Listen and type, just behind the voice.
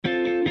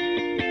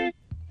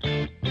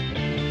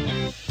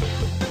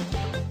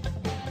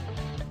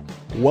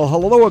Well,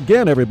 hello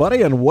again,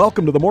 everybody, and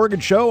welcome to the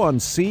Mortgage Show on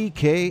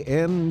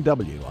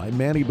CKNW. I'm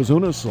Manny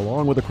Bazunas,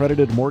 along with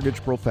accredited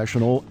mortgage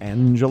professional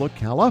Angela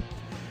Calla.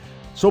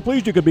 So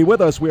pleased you could be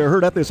with us. We are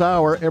heard at this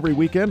hour every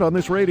weekend on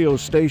this radio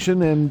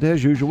station, and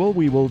as usual,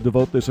 we will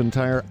devote this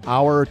entire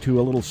hour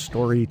to a little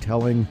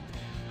storytelling,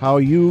 how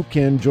you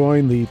can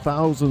join the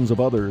thousands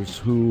of others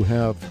who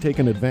have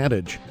taken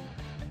advantage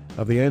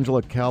of the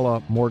Angela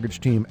Calla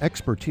mortgage team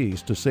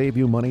expertise to save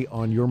you money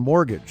on your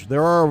mortgage.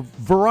 There are a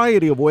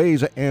variety of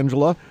ways,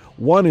 Angela.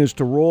 One is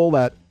to roll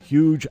that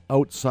huge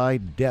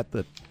outside debt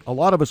that a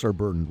lot of us are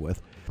burdened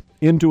with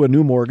into a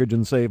new mortgage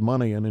and save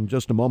money. And in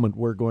just a moment,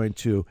 we're going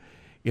to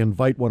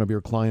invite one of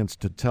your clients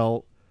to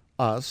tell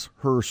us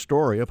her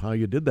story of how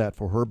you did that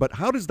for her. But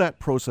how does that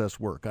process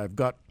work? I've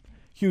got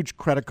huge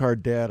credit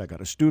card debt, I got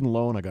a student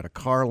loan, I got a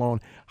car loan.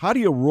 How do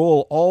you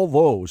roll all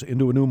those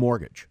into a new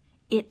mortgage?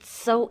 It's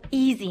so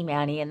easy,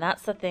 Manny, and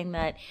that's the thing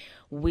that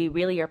we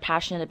really are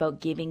passionate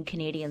about giving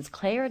Canadians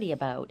clarity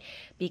about,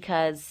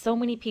 because so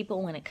many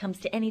people, when it comes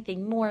to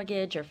anything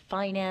mortgage or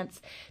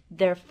finance,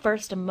 their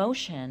first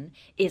emotion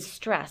is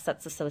stress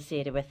that's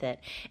associated with it.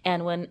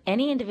 And when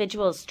any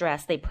individual is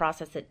stressed, they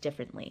process it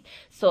differently.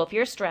 So if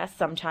you're stressed,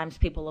 sometimes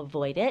people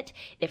avoid it.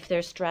 If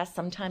they're stressed,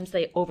 sometimes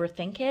they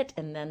overthink it,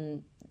 and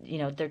then,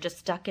 they're just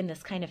stuck in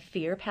this kind of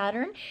fear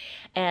pattern.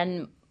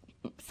 And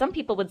some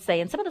people would say,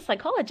 and some of the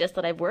psychologists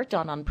that I've worked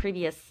on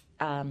previous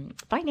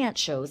finance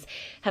shows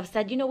have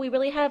said, we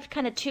really have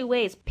kind of two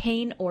ways,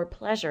 pain or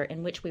pleasure,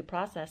 in which we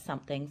process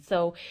something.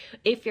 So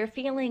if you're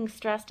feeling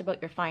stressed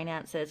about your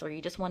finances, or you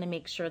just want to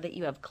make sure that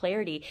you have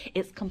clarity,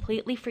 it's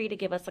completely free to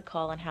give us a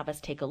call and have us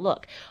take a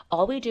look.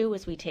 All we do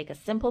is we take a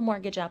simple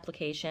mortgage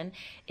application.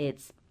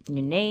 It's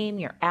your name,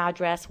 your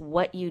address,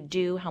 what you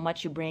do, how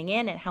much you bring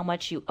in, and how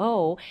much you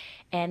owe.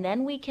 And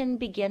then we can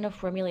begin to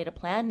formulate a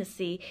plan to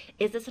see,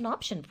 is this an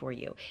option for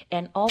you?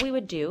 And all we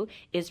would do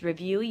is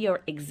review your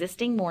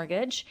existing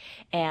mortgage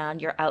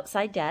and your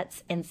outside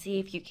debts and see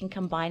if you can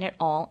combine it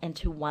all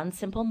into one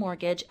simple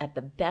mortgage at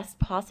the best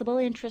possible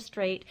interest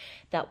rate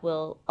that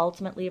will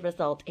ultimately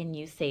result in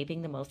you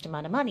saving the most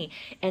amount of money.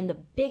 And the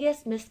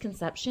biggest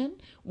misconception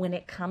when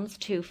it comes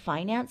to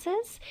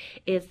finances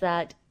is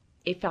that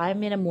if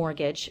I'm in a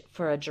mortgage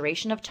for a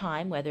duration of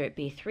time, whether it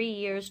be 3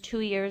 years, 2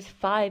 years,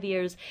 5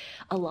 years,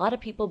 a lot of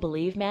people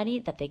believe, Manny,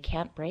 that they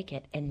can't break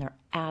it, and they're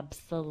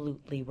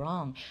absolutely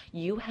wrong.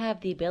 You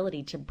have the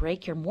ability to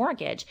break your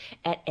mortgage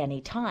at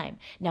any time.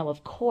 Now,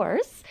 of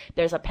course,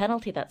 there's a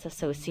penalty that's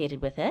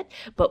associated with it,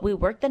 but we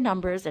work the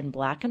numbers in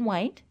black and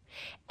white,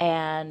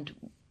 and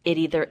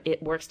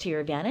it works to your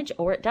advantage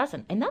or it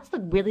doesn't. And that's the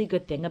really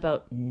good thing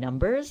about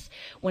numbers.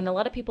 When a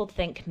lot of people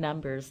think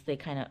numbers, they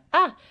kind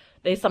of,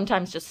 they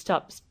sometimes just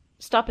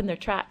stop in their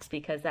tracks,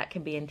 because that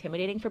can be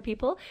intimidating for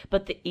people.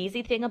 But the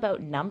easy thing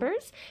about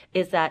numbers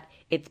is that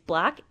it's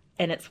black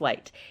and it's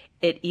white.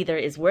 It either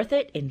is worth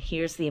it and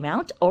here's the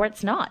amount, or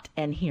it's not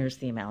and here's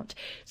the amount.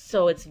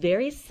 So it's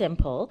very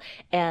simple.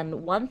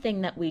 And one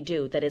thing that we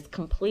do that is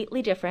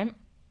completely different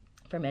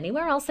from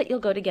anywhere else that you'll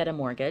go to get a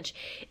mortgage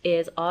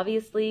is,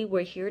 obviously,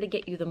 we're here to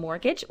get you the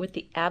mortgage with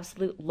the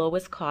absolute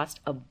lowest cost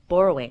of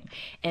borrowing.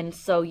 And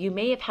so you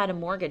may have had a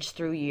mortgage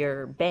through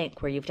your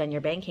bank where you've done your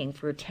banking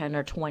for 10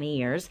 or 20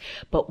 years,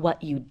 but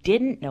what you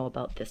didn't know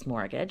about this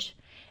mortgage,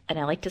 and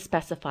I like to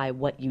specify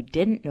what you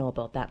didn't know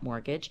about that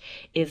mortgage,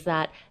 is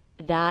that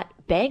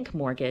bank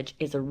mortgage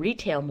is a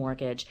retail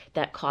mortgage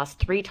that costs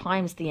 3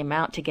 times the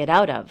amount to get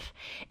out of.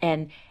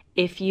 And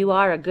if you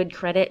are a good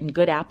credit and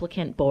good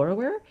applicant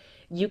borrower,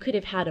 you could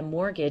have had a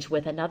mortgage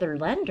with another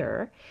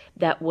lender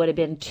that would have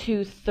been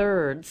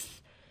 2/3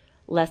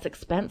 less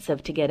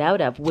expensive to get out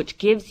of, which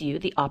gives you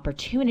the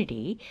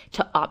opportunity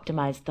to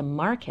optimize the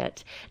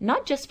market,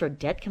 not just for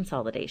debt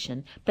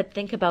consolidation, but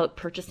think about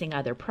purchasing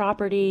other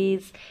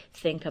properties,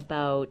 think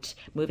about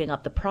moving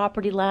up the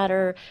property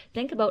ladder,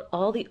 think about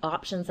all the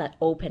options that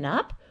open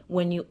up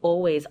when you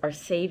always are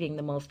saving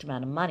the most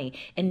amount of money.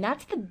 And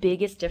that's the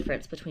biggest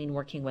difference between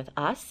working with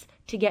us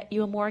to get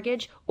you a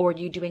mortgage or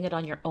you doing it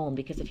on your own.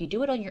 Because if you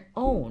do it on your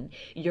own,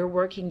 you're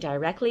working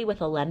directly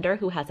with a lender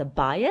who has a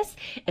bias.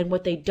 And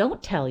what they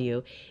don't tell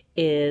you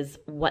is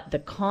what the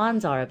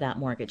cons are of that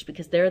mortgage,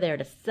 because they're there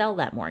to sell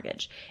that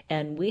mortgage.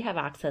 And we have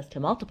access to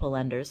multiple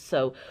lenders,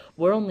 so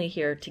we're only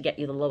here to get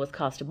you the lowest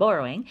cost of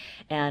borrowing.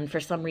 And for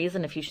some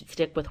reason, if you should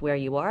stick with where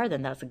you are,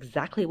 then that's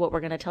exactly what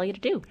we're going to tell you to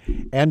do.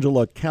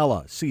 Angela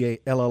Calla,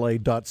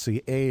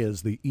 CALLA.ca,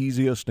 is the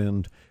easiest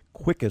and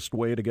quickest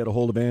way to get a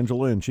hold of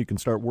Angela, and she can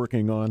start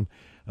working on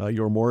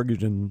your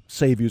mortgage and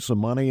save you some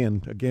money.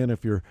 And again,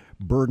 if you're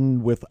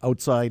burdened with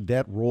outside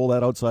debt, roll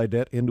that outside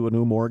debt into a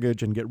new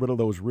mortgage and get rid of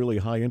those really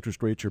high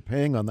interest rates you're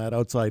paying on that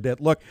outside debt.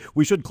 Look,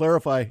 we should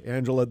clarify,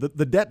 Angela, that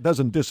the debt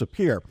doesn't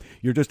disappear.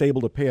 You're just able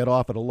to pay it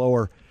off at a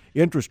lower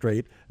interest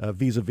rate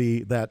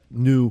vis-a-vis that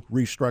new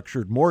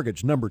restructured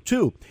mortgage. Number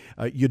two,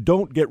 you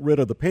don't get rid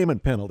of the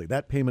payment penalty.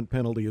 That payment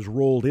penalty is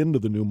rolled into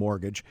the new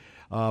mortgage,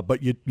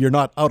 but you're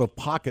not out of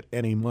pocket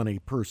any money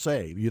per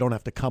se. You don't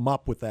have to come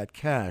up with that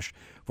cash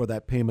for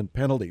that payment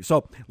penalty.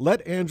 So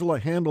let Angela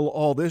handle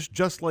all this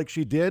just like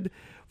she did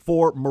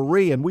for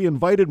Marie. And we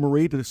invited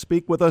Marie to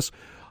speak with us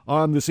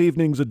on this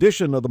evening's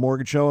edition of The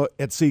Mortgage Show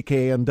at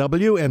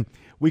CKNW. And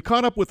we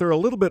caught up with her a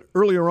little bit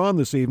earlier on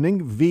this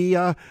evening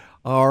via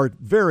our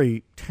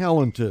very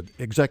talented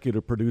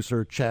executive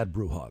producer, Chad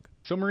Bruhog.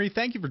 So, Marie,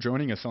 thank you for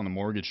joining us on The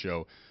Mortgage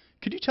Show.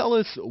 Could you tell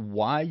us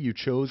why you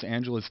chose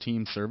Angela's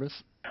team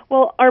service?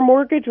 Well, our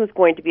mortgage was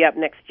going to be up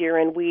next year,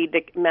 and we'd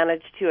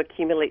managed to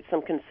accumulate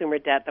some consumer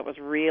debt that was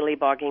really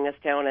bogging us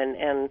down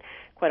and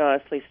quite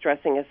honestly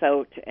stressing us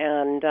out.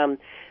 And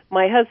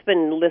my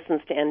husband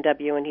listens to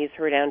NW, and he's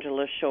heard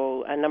Angela's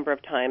show a number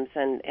of times,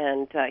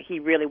 and he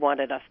really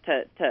wanted us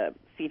to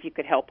see if you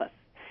could help us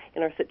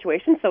in our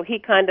situation. So he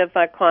kind of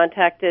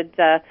contacted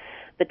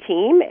the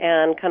team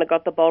and kind of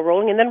got the ball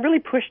rolling, and then really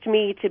pushed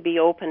me to be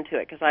open to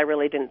it, because I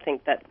really didn't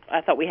think that,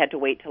 I thought we had to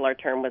wait till our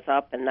term was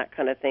up and that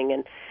kind of thing,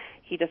 and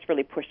he just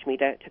really pushed me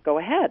to go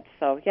ahead.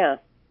 So yeah,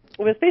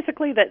 it was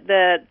basically that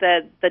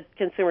the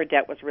consumer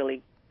debt was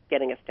really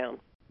getting us down.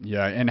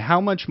 Yeah, and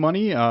how much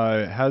money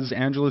has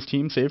Angela's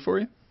team saved for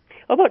you?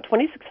 About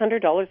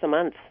 $2,600 a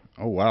month.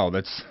 Oh wow,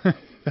 that's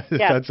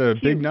yeah, that's a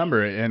big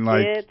number, and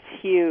like it's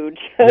huge.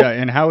 yeah,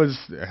 and how is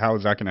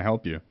that going to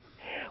help you?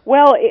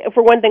 Well,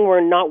 for one thing,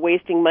 we're not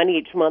wasting money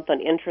each month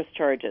on interest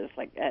charges.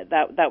 Like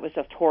that was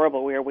just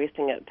horrible. We were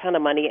wasting a ton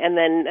of money, and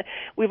then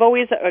we've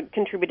always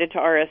contributed to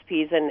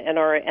RSPs and an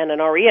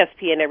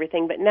RESP and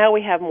everything. But now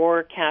we have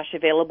more cash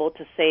available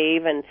to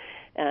save and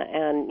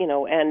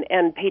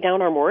pay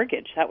down our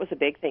mortgage. That was a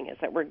big thing. Is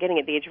that we're getting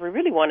at the age where we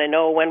really want to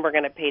know when we're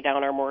going to pay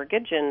down our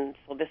mortgage, and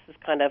so this is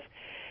kind of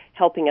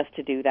helping us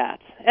to do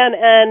that.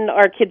 And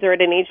our kids are at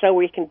an age now where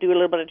we can do a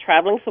little bit of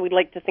traveling, so we'd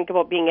like to think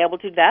about being able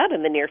to do that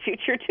in the near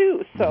future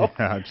too. So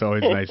yeah, it's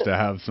always nice to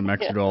have some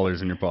extra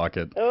dollars in your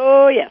pocket.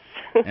 Oh, yes.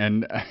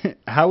 And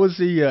how was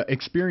the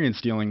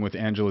experience dealing with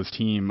Angela's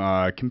team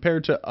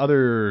compared to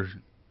other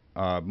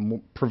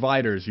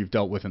providers you've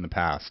dealt with in the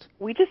past?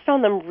 We just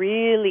found them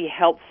really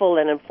helpful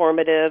and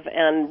informative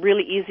and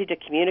really easy to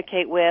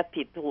communicate with.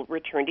 People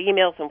returned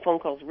emails and phone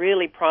calls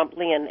really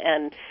promptly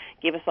and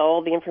gave us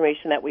all the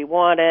information that we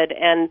wanted.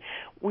 And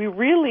we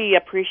really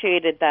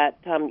appreciated that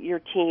your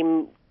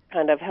team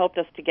kind of helped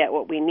us to get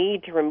what we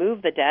need to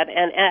remove the debt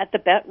and at the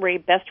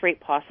best rate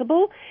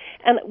possible.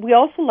 And we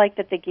also like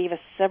that they gave us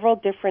several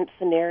different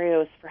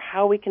scenarios for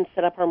how we can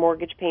set up our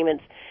mortgage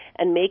payments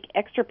and make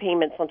extra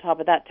payments on top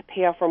of that to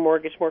pay off our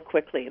mortgage more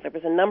quickly. There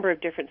was a number of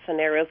different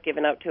scenarios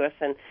given out to us,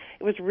 and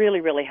it was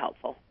really, really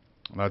helpful.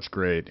 That's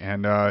great.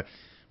 And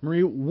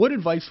Marie, what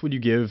advice would you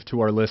give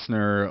to our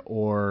listener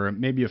or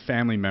maybe a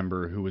family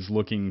member who is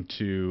looking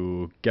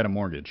to get a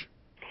mortgage?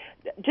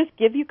 Just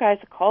give you guys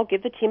a call,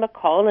 give the team a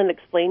call and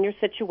explain your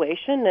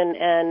situation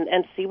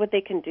and see what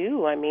they can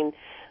do. I mean,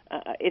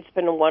 it's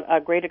been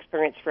a great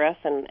experience for us,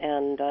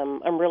 and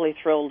I'm really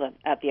thrilled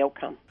at the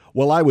outcome.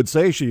 Well, I would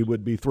say she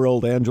would be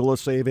thrilled, Angela,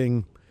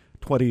 saving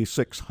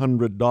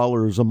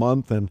 $2,600 a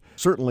month, and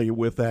certainly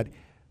with that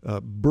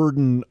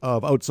burden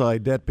of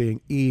outside debt being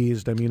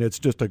eased. I mean, it's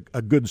just a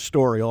good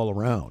story all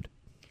around.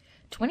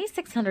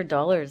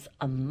 $2,600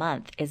 a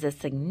month is a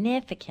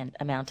significant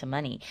amount of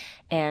money.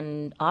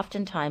 And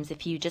oftentimes,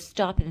 if you just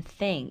stop and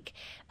think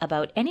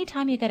about any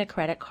time you get a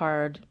credit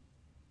card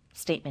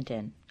statement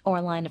in or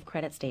a line of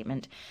credit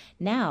statement,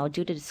 now,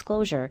 due to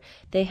disclosure,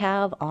 they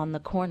have on the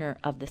corner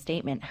of the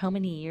statement how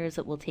many years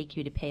it will take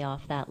you to pay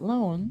off that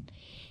loan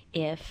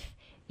if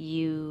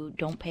you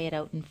don't pay it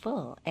out in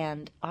full.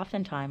 And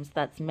oftentimes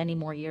that's many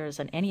more years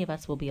than any of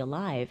us will be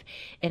alive.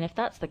 And if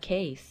that's the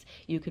case,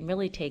 you can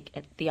really take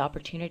the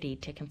opportunity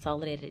to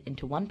consolidate it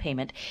into one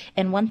payment.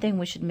 And one thing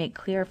we should make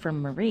clear for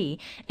Marie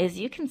is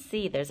you can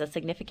see there's a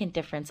significant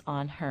difference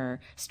on her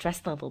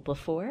stress level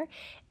before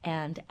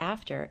and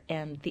after.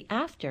 And the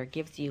after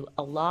gives you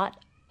a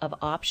lot of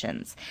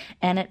options.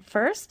 And at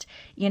first,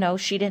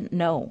 she didn't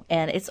know.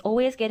 And it's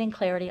always getting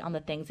clarity on the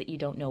things that you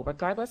don't know.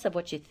 Regardless of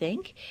what you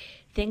think,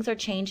 things are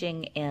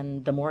changing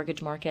in the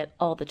mortgage market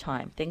all the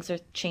time. Things are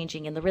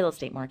changing in the real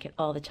estate market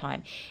all the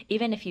time.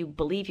 Even if you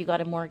believe you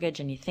got a mortgage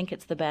and you think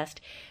it's the best,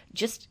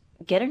 just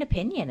get an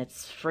opinion.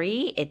 It's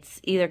free. It's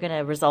either going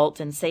to result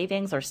in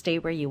savings or stay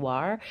where you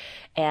are.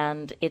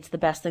 And it's the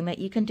best thing that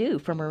you can do.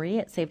 For Marie,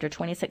 it saved her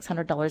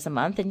 $2,600 a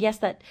month. And yes,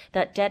 that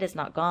debt is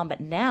not gone, but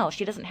now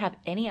she doesn't have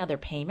any other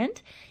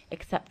payment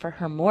except for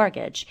her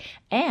mortgage.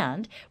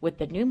 And with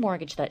the new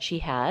mortgage that she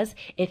has,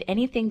 if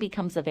anything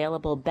becomes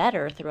available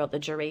better throughout the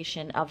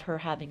duration of her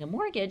having a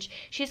mortgage,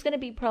 she's going to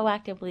be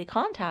proactively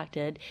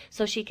contacted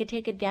so she could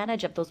take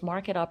advantage of those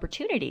market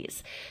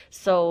opportunities.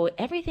 So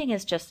everything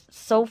is just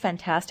so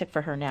fantastic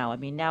for her now. I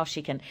mean, now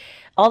she can,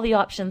 all the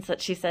options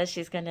that she says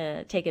she's going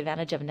to take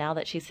advantage of now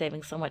that she's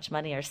saving so much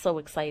money are so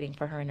exciting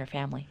for her and her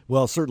family.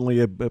 Well,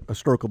 certainly a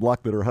stroke of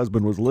luck that her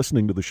husband was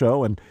listening to the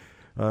show and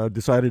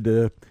decided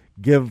to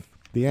give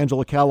the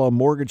Angela Calla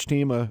mortgage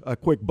team a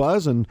quick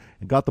buzz and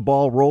got the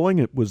ball rolling.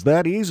 It was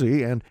that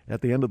easy, and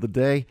at the end of the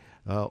day,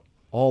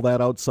 all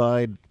that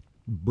outside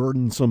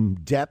burdensome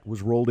debt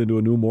was rolled into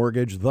a new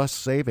mortgage, thus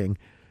saving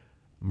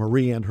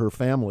Marie and her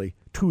family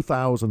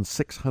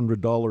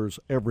 $2,600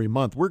 every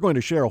month. We're going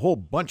to share a whole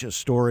bunch of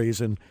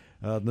stories in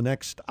the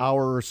next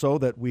hour or so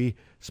that we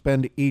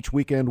spend each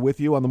weekend with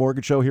you on the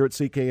Mortgage Show here at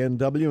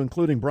CKNW,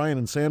 including Brian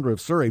and Sandra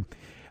of Surrey.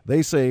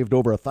 They saved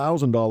over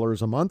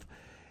 $1,000 a month.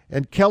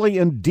 And Kelly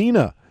and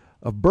Dina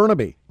of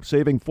Burnaby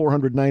saving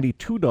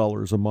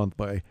 $492 a month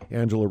by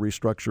Angela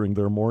restructuring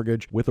their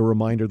mortgage. With a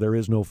reminder, there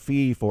is no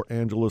fee for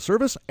Angela's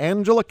service.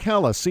 Angela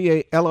Calla,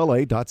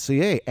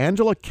 CALLA.ca.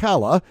 Angela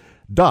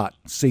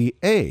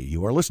Calla.ca.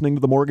 You are listening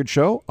to The Mortgage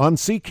Show on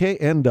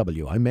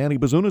CKNW. I'm Manny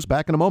Bazunas.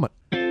 Back in a moment.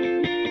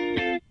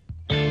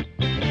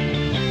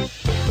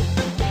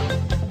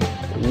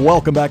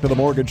 Welcome back to The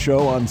Mortgage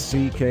Show on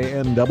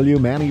CKNW.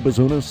 Manny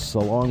Bazunas,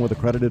 along with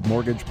accredited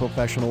mortgage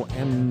professional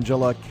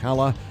Angela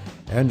Calla.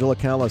 Angela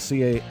Calla,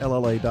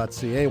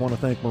 CALLA.ca. I want to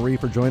thank Marie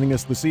for joining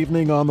us this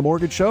evening on The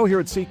Mortgage Show here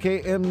at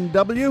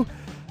CKNW.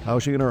 How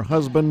she and her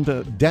husband,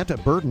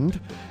 debt-burdened,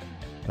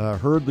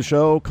 heard the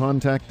show,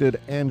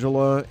 contacted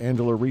Angela.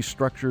 Angela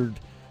restructured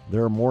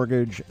their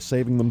mortgage,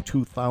 saving them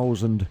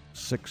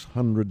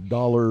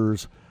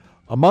 $2,600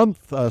 a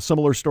month.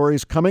 Similar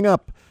stories coming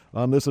up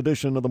on this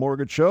edition of The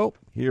Mortgage Show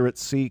here at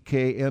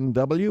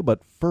CKNW.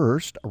 But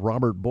first,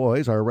 Robert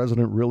Boys, our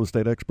resident real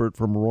estate expert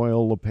from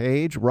Royal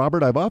LePage.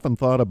 Robert, I've often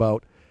thought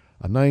about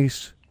a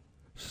nice,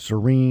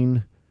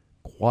 serene,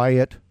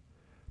 quiet,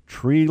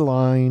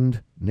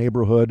 tree-lined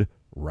neighborhood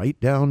right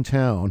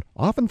downtown.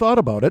 Often thought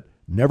about it,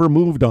 never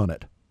moved on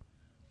it.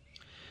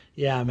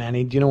 Yeah,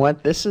 Manny, do you know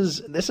what? This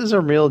is a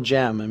real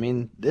gem. I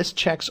mean, this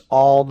checks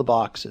all the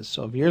boxes.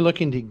 So if you're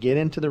looking to get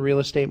into the real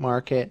estate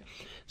market,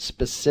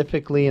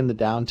 specifically in the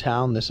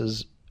downtown, this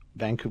is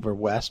Vancouver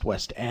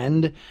West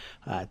End,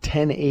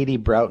 1080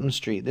 Broughton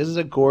Street. This is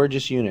a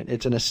gorgeous unit.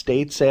 It's an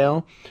estate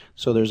sale,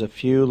 so there's a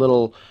few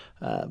little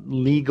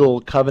legal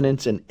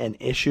covenants and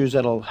issues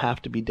that'll have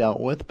to be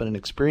dealt with, but an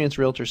experienced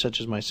realtor such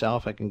as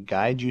myself, I can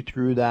guide you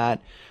through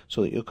that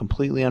so that you'll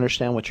completely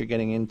understand what you're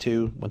getting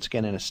into. Once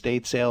again, an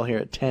estate sale here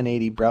at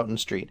 1080 Broughton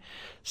Street.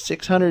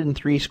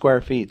 603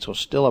 square feet, so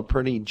still a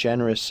pretty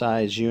generous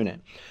size unit.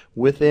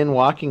 Within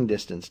walking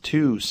distance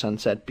to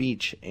Sunset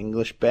Beach,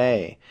 English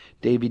Bay,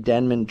 Davy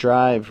Denman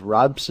Drive,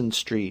 Robson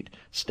Street,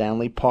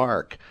 Stanley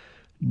Park.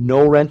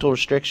 No rental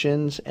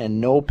restrictions and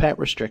no pet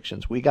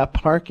restrictions. We got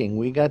parking.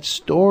 We got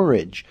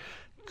storage.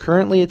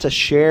 Currently, it's a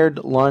shared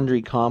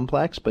laundry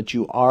complex, but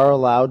you are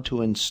allowed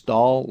to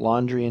install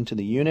laundry into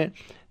the unit.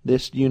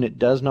 This unit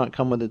does not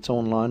come with its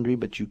own laundry,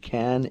 but you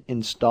can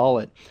install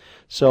it.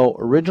 So,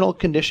 original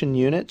condition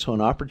unit, so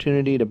an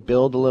opportunity to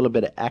build a little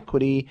bit of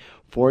equity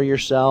for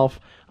yourself.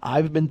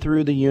 I've been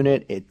through the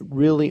unit. It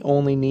really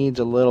only needs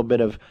a little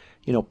bit of,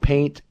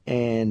 paint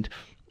and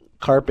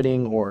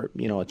carpeting or,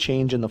 a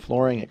change in the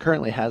flooring. It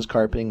currently has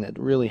carpeting that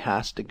really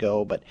has to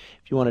go, but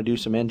if you want to do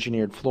some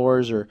engineered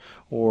floors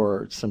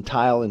or some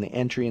tile in the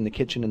entry, in the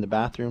kitchen, and the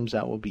bathrooms,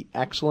 that will be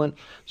excellent.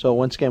 So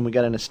once again, we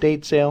got an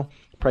estate sale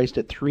priced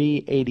at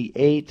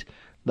 $388.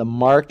 The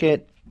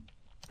market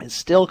is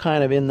still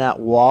kind of in that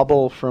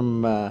wobble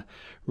from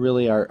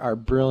really our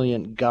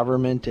brilliant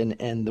government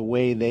and the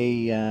way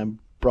they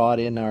brought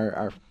in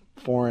our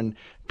foreign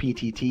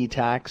PTT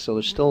tax, so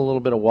there's still a little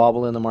bit of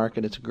wobble in the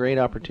market. It's a great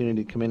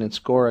opportunity to come in and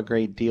score a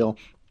great deal.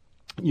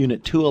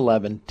 Unit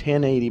 211,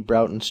 1080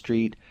 Broughton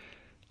Street.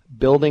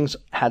 Buildings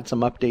had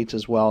some updates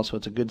as well, so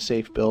it's a good,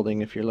 safe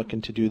building if you're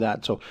looking to do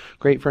that. So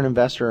great for an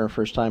investor or a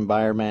first-time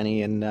buyer,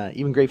 Manny, and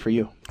even great for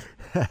you.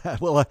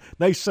 Well, a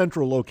nice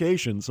central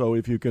location, so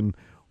if you can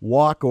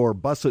walk or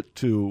bus it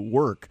to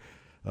work,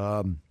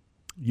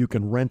 you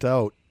can rent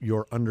out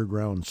your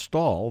underground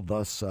stall,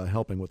 thus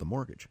helping with the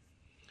mortgage.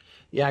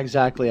 Yeah,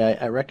 exactly.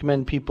 I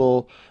recommend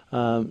people,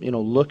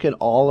 look at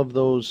all of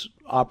those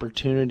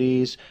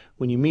opportunities.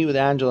 When you meet with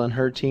Angela and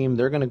her team,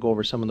 they're going to go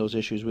over some of those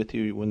issues with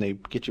you when they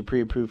get you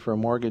pre-approved for a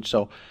mortgage.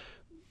 So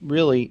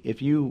really,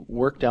 if you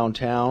work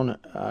downtown,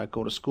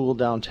 go to school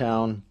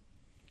downtown,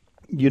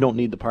 you don't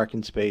need the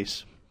parking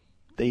space.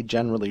 They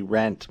generally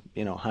rent,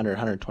 $100,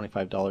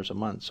 $125 a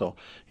month. So,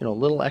 a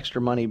little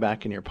extra money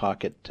back in your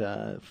pocket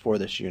for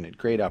this unit.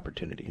 Great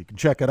opportunity. You can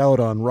check it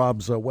out on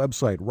Rob's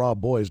website,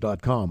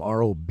 robboys.com,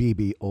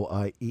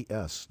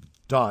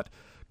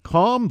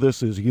 ROBBOIES.com.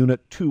 This is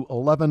Unit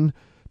 211,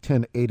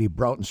 1080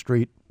 Broughton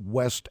Street,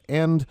 West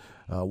End.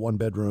 One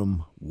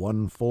bedroom,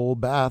 one full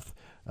bath,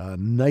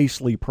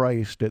 nicely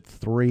priced at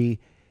 $388.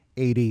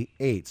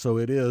 So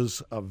it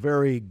is a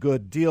very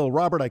good deal.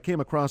 Robert, I came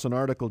across an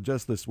article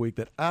just this week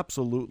that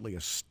absolutely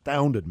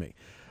astounded me.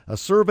 A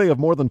survey of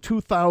more than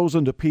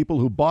 2,000 people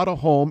who bought a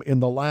home in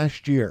the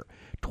last year.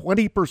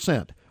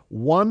 20%,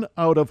 1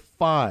 out of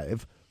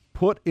 5,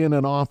 put in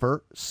an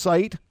offer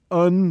sight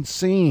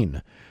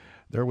unseen.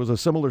 There was a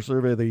similar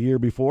survey the year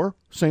before.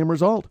 Same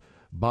result.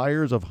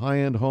 Buyers of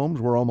high-end homes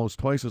were almost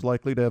twice as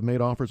likely to have made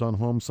offers on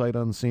homes sight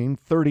unseen.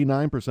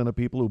 39% of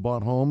people who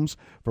bought homes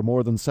for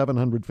more than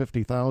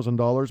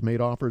 $750,000 made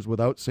offers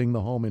without seeing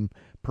the home in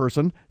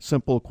person.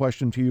 Simple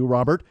question to you,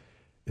 Robert.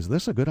 Is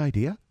this a good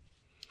idea?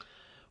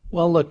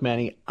 Well, look,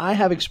 Manny, I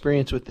have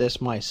experience with this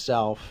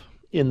myself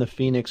in the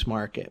Phoenix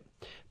market,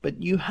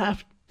 but you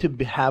have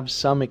have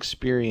some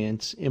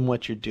experience in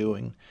what you're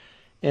doing.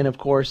 And of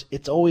course,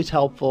 it's always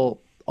helpful,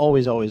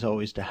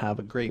 always to have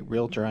a great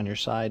realtor on your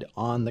side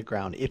on the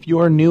ground. If you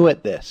are new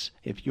at this,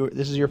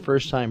 this is your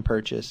first time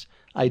purchase,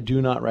 I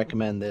do not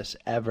recommend this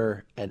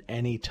ever at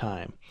any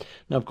time.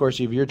 Now, of course,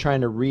 if you're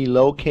trying to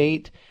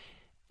relocate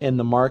and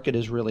the market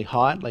is really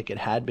hot, like it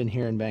had been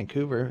here in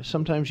Vancouver,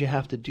 sometimes you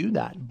have to do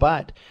that.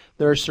 But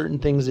there are certain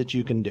things that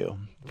you can do.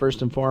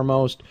 First and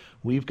foremost,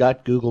 we've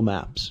got Google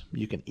Maps.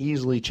 You can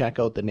easily check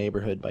out the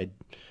neighborhood by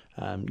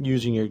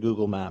using your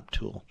Google Map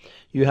tool.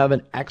 You have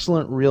an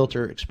excellent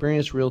realtor,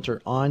 experienced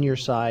realtor on your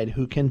side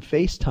who can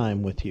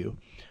FaceTime with you.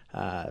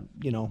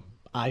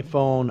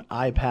 iPhone,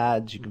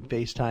 iPads, you can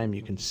FaceTime,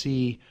 you can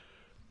see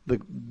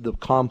the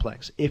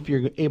complex. If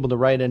you're able to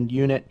write a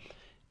unit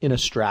in a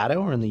strata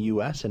or in the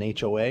U.S., an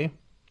HOA,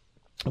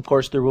 of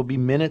course, there will be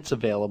minutes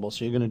available.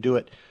 So you're going to do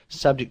it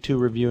subject to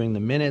reviewing the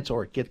minutes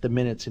or get the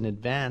minutes in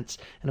advance.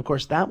 And of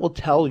course, that will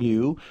tell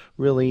you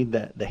really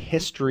the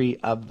history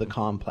of the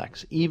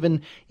complex.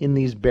 Even in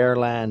these bare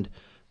land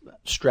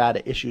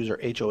strata issues or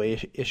HOA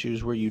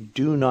issues where you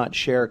do not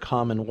share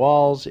common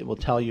walls, it will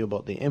tell you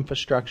about the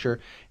infrastructure,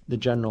 the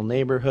general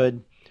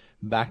neighborhood.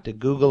 Back to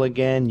Google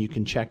again, you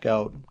can check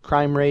out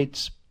crime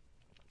rates,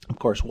 of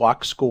course,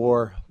 walk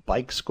score,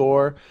 bike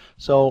score.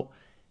 So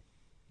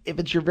if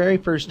it's your very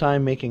first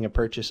time making a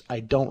purchase,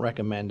 I don't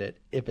recommend it.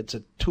 If it's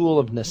a tool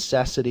of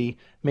necessity,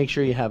 make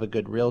sure you have a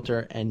good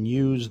realtor and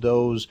use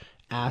those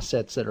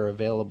assets that are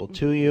available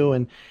to you.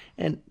 And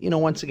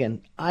once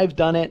again, I've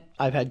done it.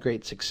 I've had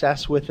great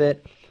success with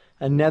it.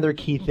 Another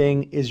key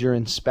thing is your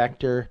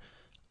inspector.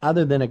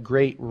 Other than a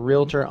great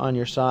realtor on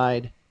your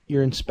side,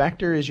 your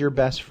inspector is your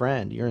best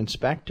friend. Your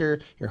inspector,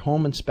 your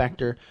home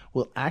inspector,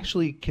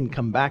 can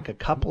come back a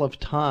couple of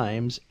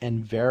times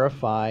and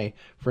verify,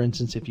 for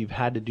instance, if you've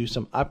had to do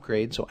some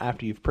upgrades. So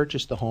after you've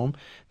purchased the home,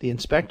 the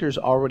inspector's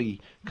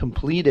already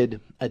completed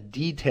a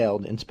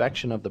detailed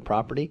inspection of the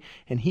property,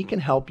 and he can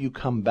help you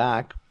come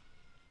back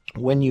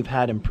when you've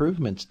had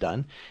improvements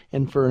done,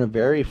 and for a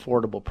very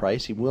affordable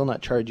price. He will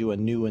not charge you a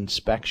new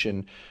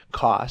inspection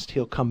cost.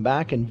 He'll come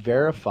back and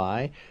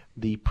verify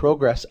the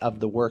progress of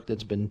the work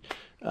that's been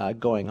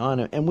going on.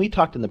 And we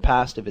talked in the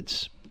past, if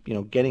it's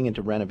getting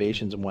into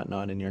renovations and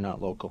whatnot and you're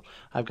not local,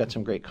 I've got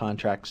some great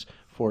contracts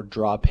for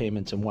draw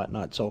payments and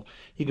whatnot. So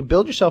you can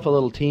build yourself a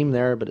little team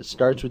there, but it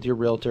starts with your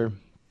realtor.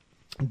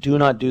 Do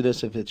not do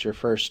this if it's your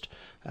first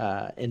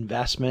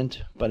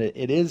investment, but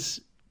it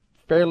is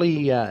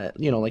fairly,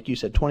 like you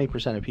said,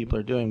 20% of people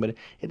are doing, but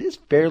it is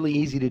fairly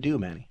easy to do,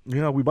 Manny.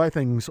 We buy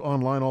things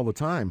online all the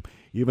time,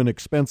 even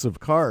expensive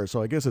cars.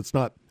 So I guess it's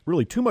not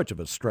really too much of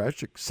a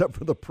stretch, except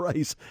for the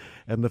price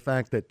and the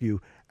fact that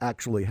you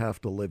actually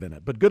have to live in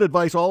it. But good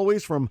advice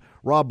always from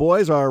Rob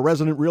Boies, our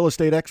resident real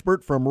estate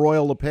expert from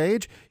Royal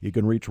LePage. You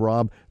can reach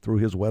Rob through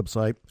his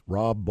website,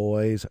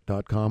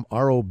 robboies.com,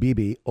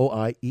 ROBBOIES.com.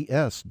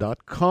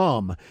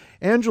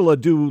 Angela,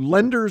 do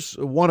lenders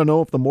want to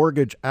know if the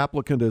mortgage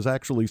applicant has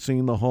actually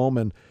seen the home?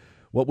 And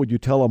what would you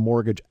tell a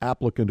mortgage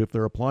applicant if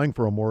they're applying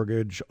for a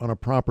mortgage on a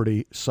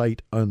property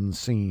sight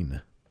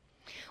unseen?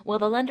 Well,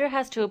 the lender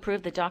has to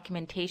approve the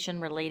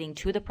documentation relating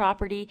to the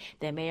property.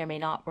 They may or may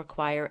not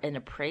require an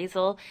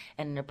appraisal,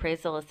 and an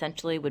appraisal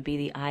essentially would be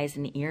the eyes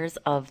and ears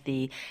of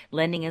the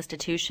lending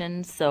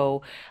institution.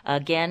 So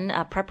again,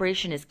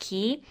 preparation is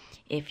key.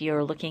 If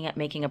you're looking at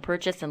making a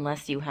purchase,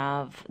 unless you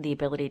have the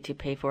ability to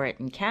pay for it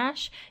in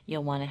cash,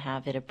 you'll want to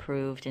have it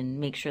approved and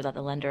make sure that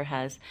the lender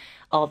has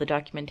all the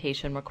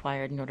documentation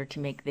required in order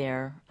to make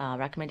their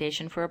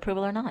recommendation for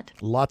approval or not.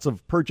 Lots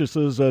of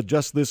purchases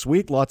just this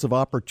week, lots of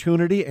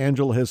opportunity.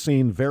 Angela has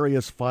seen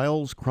various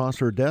files cross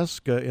her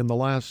desk in the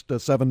last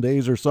 7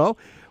 days or so.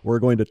 We're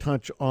going to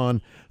touch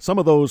on some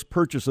of those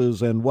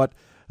purchases and what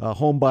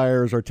home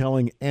buyers are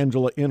telling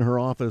Angela in her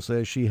office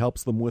as she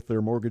helps them with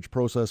their mortgage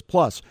process,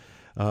 plus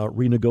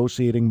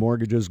renegotiating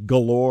mortgages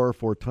galore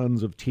for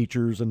tons of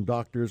teachers and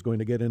doctors. Going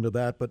to get into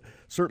that, but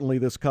certainly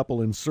this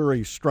couple in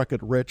Surrey struck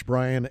it rich,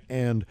 Brian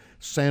and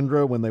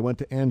Sandra, when they went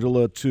to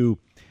Angela to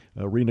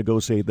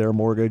renegotiate their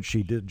mortgage.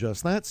 She did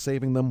just that,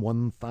 saving them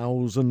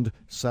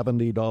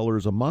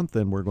 $1,070 a month,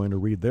 and we're going to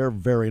read their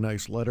very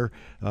nice letter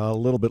a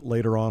little bit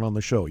later on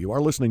the show. You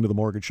are listening to The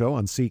Mortgage Show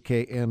on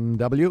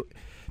CKNW.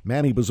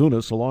 Manny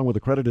Bazunas, along with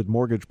accredited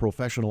mortgage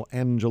professional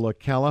Angela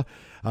Calla.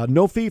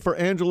 No fee for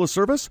Angela's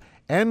service.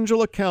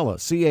 Angela Calla,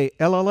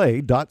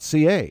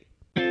 CALLA.ca.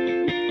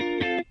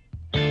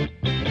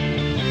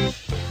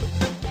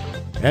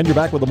 And you're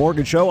back with The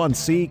Mortgage Show on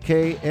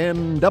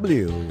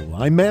CKNW.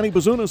 I'm Manny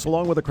Bazunas,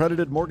 along with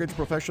accredited mortgage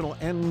professional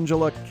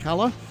Angela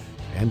Calla.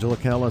 Angela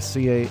Calla,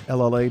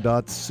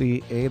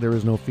 CALLA.ca. There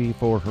is no fee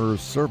for her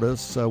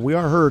service. We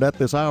are heard at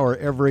this hour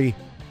every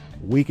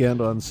weekend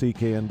on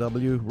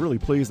CKNW. Really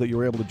pleased that you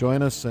were able to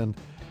join us, and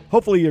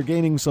hopefully you're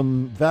gaining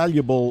some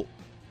valuable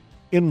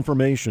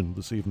information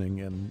this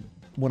evening. And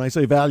when I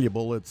say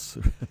valuable, it's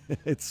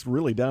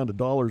really down to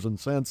dollars and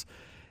cents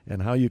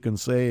and how you can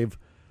save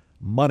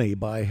money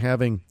by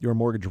having your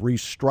mortgage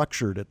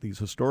restructured at these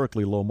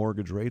historically low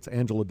mortgage rates.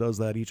 Angela does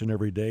that each and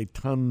every day,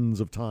 tons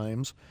of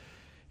times.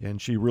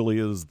 and she really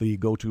is the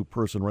go-to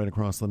person right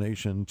across the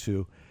nation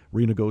to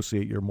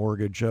renegotiate your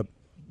mortgage.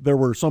 There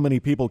were so many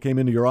people came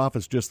into your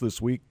office just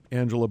this week,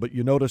 Angela, but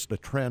you noticed a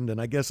trend, and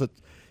I guess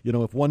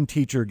if one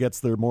teacher gets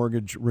their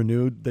mortgage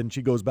renewed, then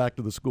she goes back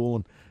to the school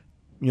and,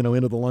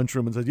 into the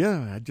lunchroom and says,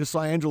 "Yeah, I just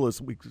saw Angela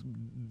this week,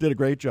 did a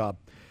great job."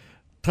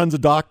 Tons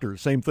of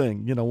doctors, same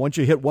thing. Once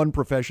you hit one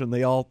profession,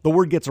 the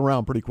word gets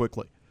around pretty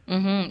quickly.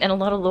 Mm-hmm. And a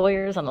lot of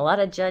lawyers and a lot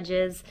of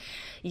judges,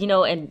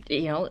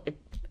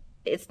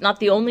 it's not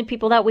the only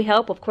people that we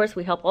help. Of course,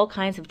 we help all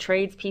kinds of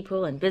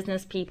tradespeople and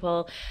business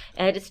people.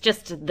 And it's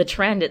just the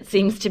trend, it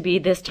seems to be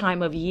this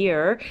time of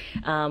year.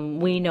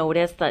 We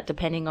notice that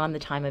depending on the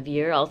time of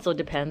year also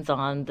depends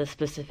on the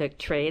specific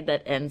trade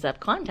that ends up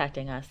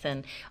contacting us.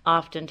 And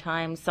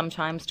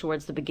sometimes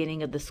towards the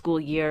beginning of the school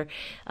year,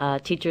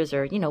 teachers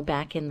are,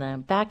 back in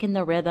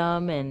the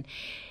rhythm. And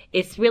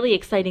it's really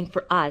exciting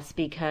for us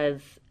because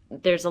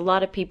there's a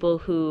lot of people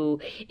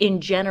who, in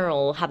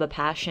general, have a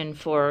passion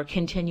for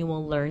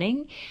continual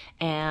learning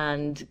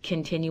and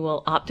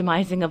continual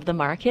optimizing of the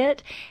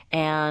market.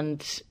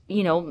 And,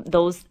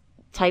 those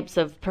types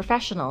of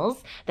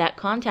professionals that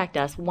contact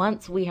us,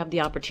 once we have the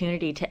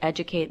opportunity to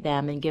educate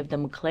them and give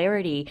them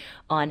clarity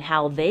on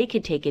how they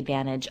could take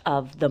advantage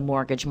of the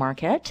mortgage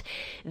market,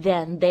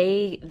 then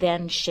they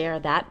then share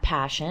that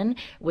passion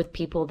with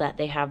people that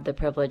they have the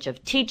privilege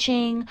of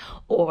teaching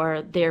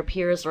or their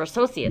peers or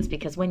associates.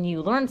 Because when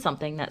you learn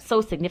something that's so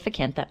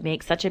significant, that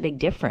makes such a big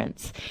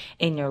difference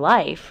in your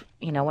life,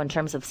 in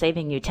terms of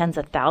saving you tens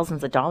of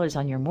thousands of dollars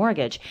on your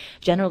mortgage,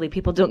 generally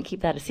people don't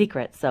keep that a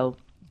secret. So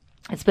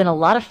it's been a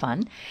lot of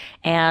fun,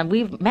 and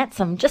we've met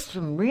some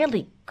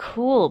really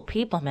cool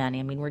people, Manny.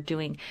 I mean, we're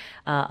doing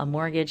a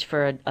mortgage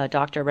for a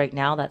doctor right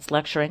now that's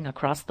lecturing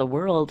across the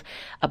world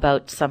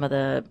about some of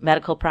the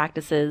medical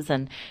practices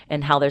and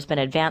how there's been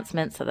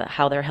advancements,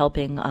 how they're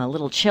helping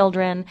little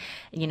children.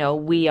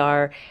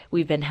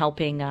 We've been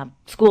helping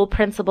school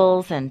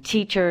principals and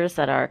teachers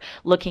that are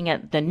looking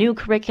at the new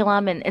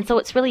curriculum. And so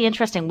it's really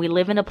interesting. We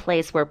live in a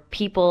place where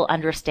people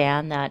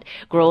understand that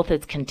growth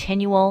is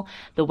continual,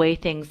 the way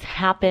things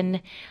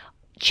happen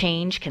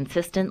change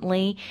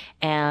consistently,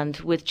 and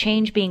with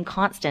change being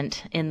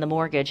constant in the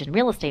mortgage and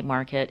real estate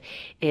market,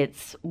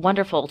 it's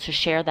wonderful to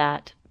share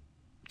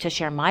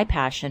my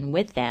passion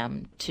with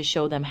them, to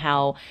show them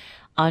how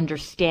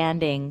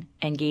understanding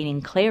and gaining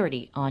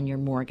clarity on your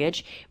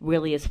mortgage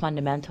really is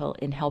fundamental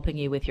in helping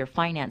you with your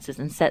finances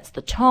and sets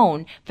the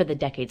tone for the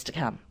decades to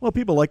come. Well,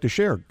 people like to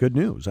share good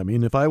news. I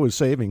mean, if I was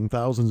saving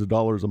thousands of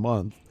dollars a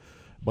month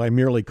by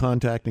merely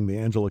contacting the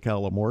Angela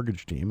Calla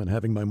mortgage team and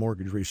having my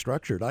mortgage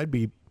restructured, I'd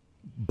be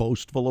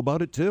boastful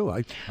about it too.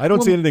 I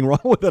don't see anything wrong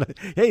with it.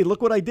 Hey,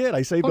 look what I did.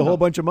 I saved a whole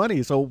bunch of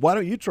money, so why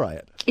don't you try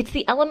it? It's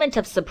the element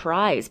of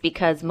surprise,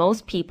 because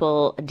most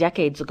people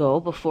decades ago,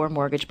 before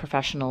mortgage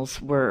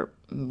professionals were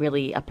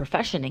really a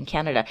profession in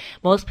Canada,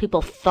 most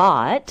people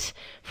thought,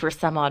 for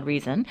some odd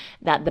reason,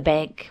 that the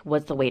bank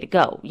was the way to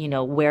go.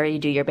 Where you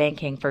do your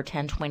banking for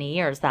 10, 20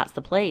 years, that's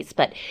the place.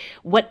 But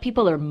what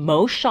people are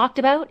most shocked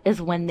about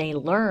is when they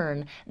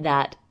learn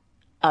that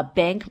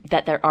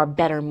that there are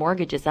better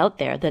mortgages out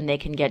there than they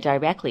can get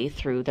directly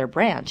through their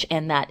branch.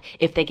 And that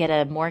if they get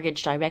a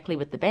mortgage directly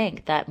with the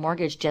bank, that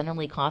mortgage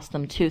generally costs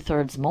them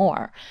 2/3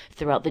 more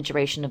throughout the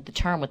duration of the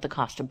term with the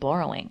cost of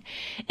borrowing.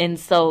 And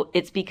so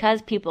it's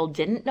because people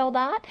didn't know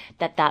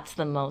that's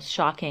the most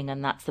shocking.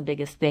 And that's the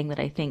biggest thing that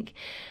I think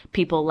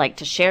people like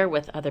to share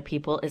with other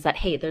people is that,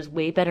 hey, there's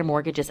way better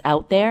mortgages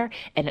out there.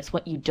 And it's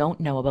what you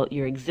don't know about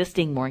your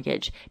existing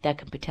mortgage that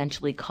can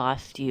potentially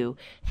cost you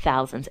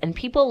thousands. And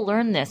people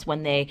learn this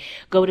when they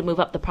go to move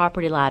up the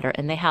property ladder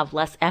and they have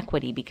less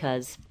equity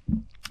because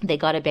they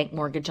got a bank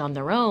mortgage on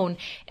their own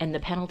and the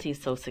penalty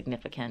is so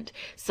significant.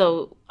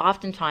 So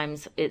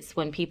oftentimes it's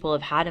when people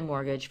have had a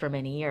mortgage for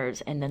many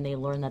years and then they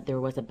learn that there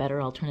was a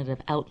better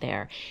alternative out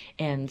there.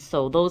 And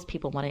so those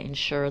people want to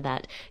ensure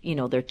that,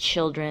 their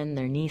children,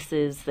 their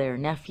nieces, their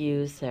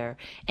nephews, their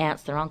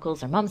aunts, their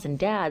uncles, their moms and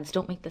dads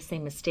don't make the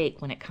same mistake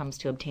when it comes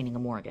to obtaining a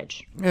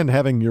mortgage. And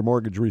having your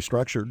mortgage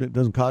restructured, it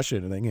doesn't cost you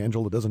anything.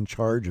 Angela doesn't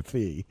charge a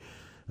fee.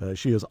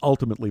 She is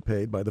ultimately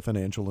paid by the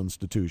financial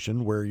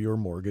institution where your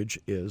mortgage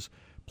is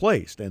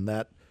placed, and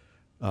that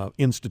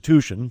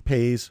institution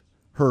pays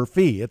her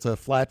fee. It's a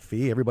flat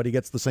fee. Everybody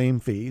gets the same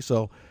fee,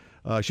 so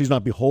she's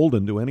not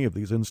beholden to any of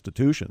these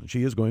institutions.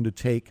 She is going to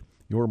take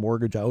your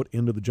mortgage out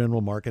into the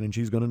general market, and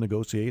she's going to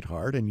negotiate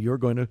hard, and you're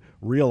going to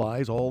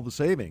realize all the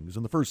savings.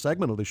 In the first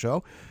segment of the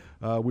show,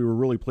 we were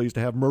really pleased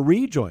to have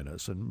Marie join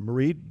us, and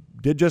Marie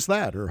did just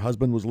that. Her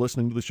husband was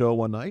listening to the show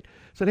one night,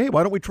 said, hey,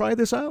 why don't we try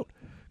this out?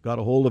 Got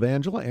a hold of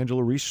Angela.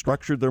 Angela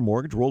restructured their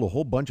mortgage, rolled a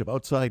whole bunch of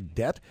outside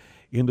debt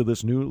into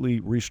this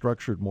newly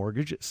restructured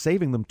mortgage,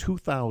 saving them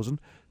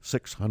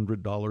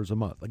 $2,600 a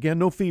month. Again,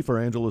 no fee for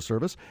Angela's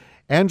service.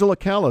 Angela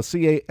Calla,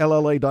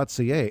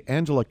 CALLA.ca,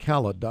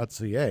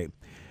 angelacalla.ca.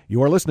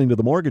 You are listening to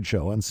The Mortgage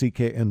Show on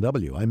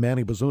CKNW. I'm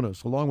Manny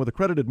Bazunas, along with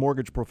accredited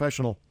mortgage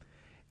professional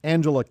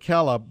Angela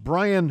Calla.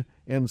 Brian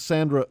and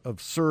Sandra of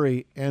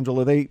Surrey,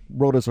 Angela, they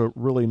wrote us a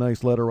really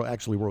nice letter,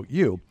 actually wrote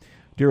you.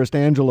 Dearest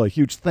Angela, a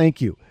huge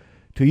thank you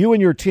to you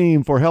and your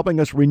team for helping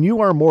us renew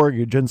our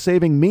mortgage and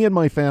saving me and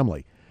my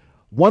family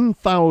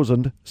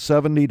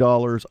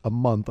 $1,070 a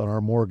month on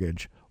our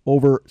mortgage,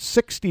 over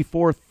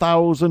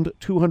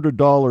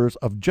 $64,200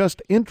 of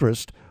just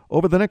interest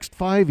over the next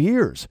 5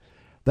 years.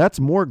 That's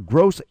more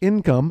gross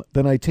income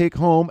than I take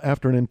home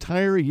after an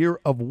entire year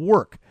of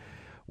work.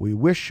 We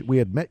wish we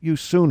had met you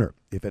sooner.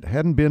 If it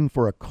hadn't been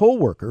for a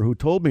coworker who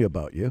told me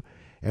about you,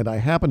 and I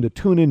happened to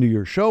tune into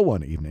your show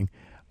one evening,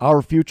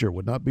 our future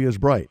would not be as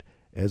bright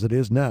as it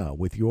is now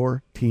with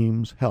your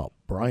team's help.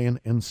 Brian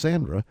and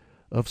Sandra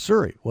of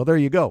Surrey. Well, there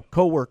you go.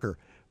 Coworker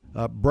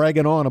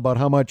bragging on about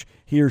how much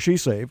he or she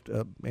saved.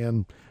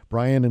 And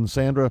Brian and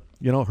Sandra,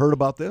 heard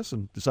about this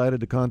and decided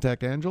to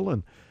contact Angela,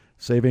 and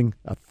saving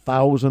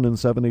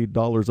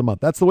 $1,070 a month.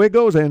 That's the way it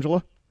goes,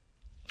 Angela.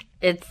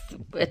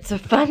 It's a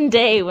fun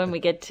day when we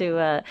get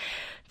to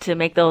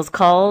make those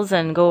calls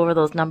and go over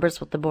those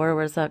numbers with the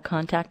borrowers that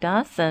contact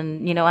us.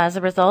 And, as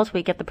a result,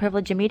 we get the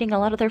privilege of meeting a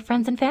lot of their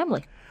friends and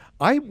family.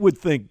 I would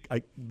think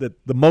that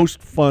the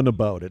most fun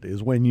about it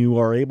is when you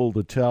are able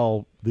to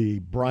tell the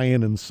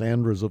Brian and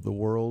Sandras of the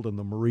world and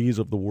the Maries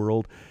of the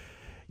world,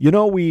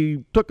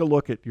 we took a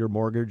look at your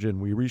mortgage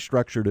and we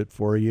restructured it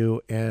for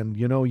you. And,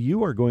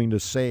 you are going to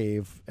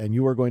save and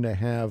you are going to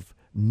have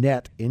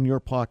net in your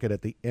pocket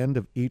at the end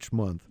of each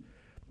month.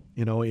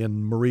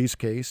 In Marie's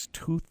case,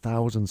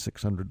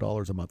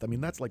 $2,600 a month. I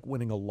mean, that's like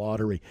winning a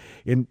lottery.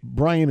 In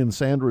Brian and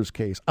Sandra's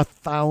case,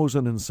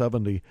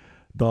 $1,070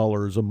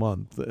 a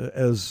month,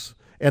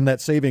 and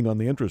that saving on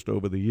the interest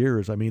over the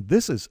years. I mean,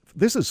 this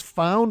is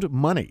found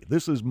money.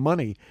 This is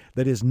money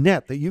that is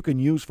net that you can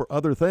use for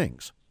other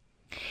things.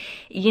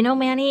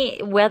 Manny,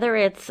 whether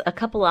it's a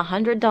couple of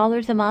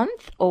 $100 a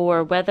month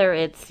or whether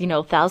it's,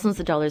 thousands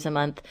of dollars a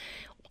month,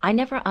 I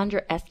never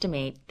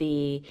underestimate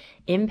the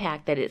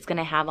impact that it's going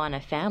to have on a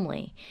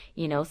family.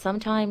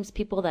 Sometimes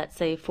people that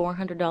save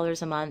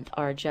 $400 a month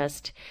are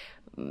just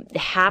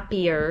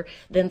happier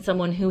than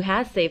someone who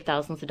has saved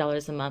thousands of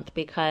dollars a month,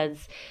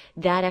 because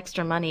that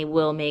extra money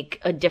will make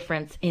a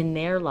difference in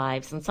their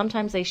lives. And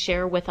sometimes they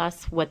share with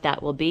us what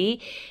that will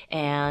be,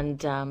 and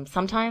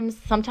sometimes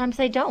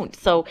they don't.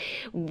 So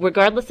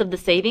regardless of the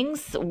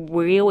savings,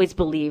 we always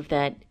believe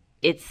that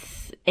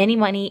it's any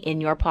money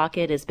in your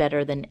pocket is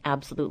better than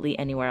absolutely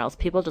anywhere else.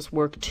 People just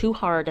work too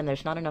hard and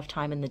there's not enough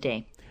time in the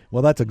day.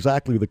 Well, that's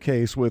exactly the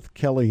case with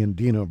Kelly and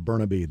Dina of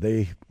Burnaby.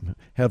 They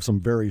have some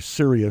very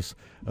serious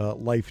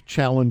life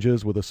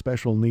challenges with a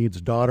special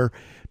needs daughter.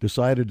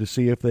 Decided to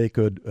see if they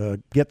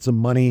could get some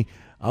money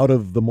out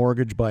of the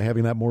mortgage by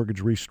having that mortgage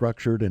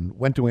restructured, and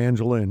went to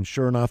Angela, and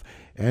sure enough,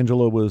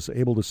 Angela was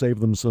able to save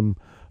them some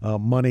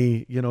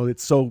money.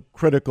 It's so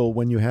critical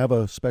when you have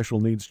a special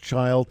needs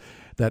child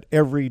that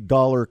every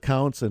dollar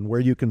counts, and where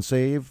you can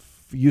save,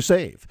 you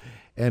save.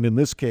 And in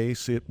this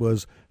case, it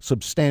was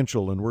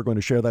substantial, and we're going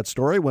to share that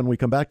story when we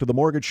come back to the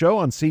Mortgage Show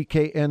on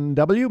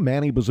CKNW.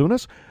 Manny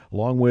Bazunas,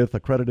 along with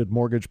accredited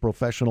mortgage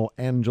professional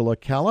Angela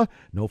Calla.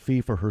 No fee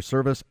for her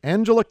service.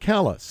 Angela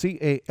Calla,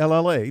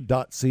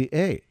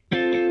 CALLA.ca.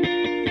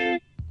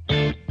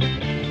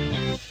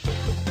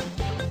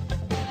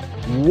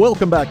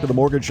 Welcome back to the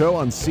Mortgage Show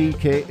on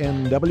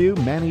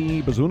CKNW.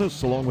 Manny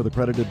Bazunas, along with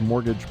accredited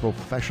mortgage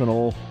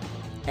professional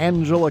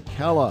Angela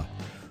Calla.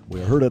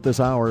 We're heard at this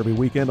hour every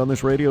weekend on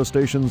this radio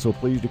station, so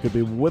pleased you could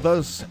be with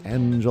us.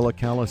 Angela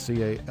Calla,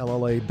 CALLA.ca.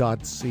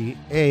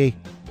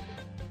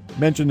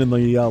 Mentioned in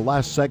the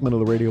last segment of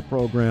the radio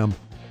program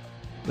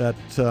that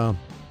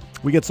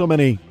we get so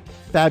many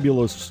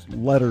fabulous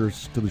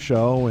letters to the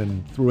show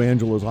and through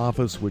Angela's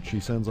office, which she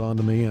sends on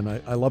to me, and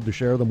I love to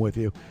share them with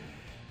you.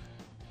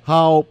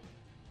 How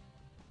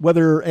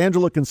whether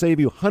Angela can save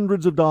you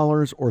hundreds of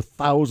dollars or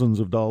thousands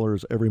of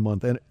dollars every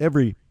month, and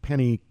every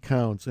penny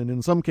counts, and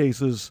in some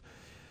cases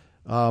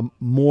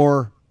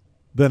more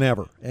than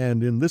ever.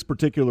 And in this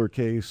particular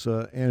case,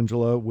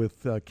 Angela,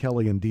 with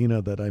Kelly and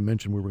Dina that I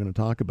mentioned we were going to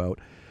talk about,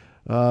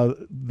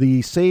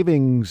 the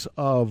savings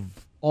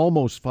of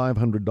almost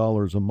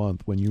 $500 a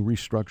month when you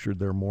restructured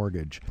their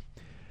mortgage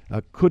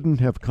couldn't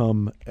have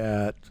come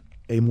at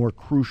a more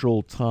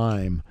crucial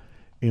time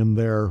in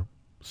their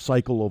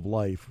cycle of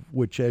life,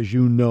 which, as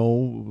you know,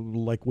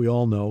 like we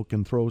all know,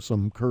 can throw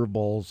some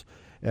curveballs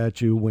at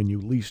you when you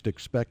least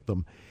expect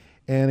them.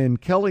 And in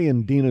Kelly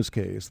and Dina's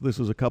case, this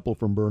is a couple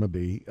from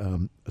Burnaby,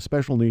 a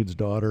special needs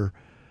daughter,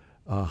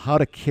 how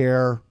to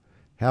care,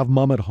 have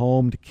mom at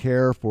home to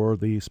care for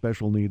the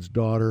special needs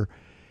daughter,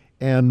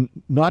 and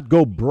not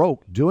go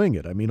broke doing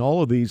it. I mean,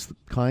 all of these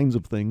kinds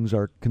of things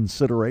are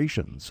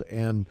considerations.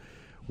 And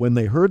when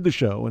they heard the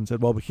show and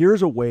said, well,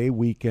 here's a way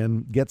we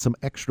can get some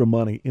extra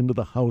money into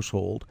the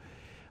household,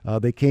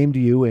 they came to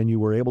you and you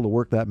were able to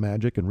work that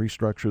magic and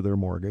restructure their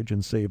mortgage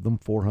and save them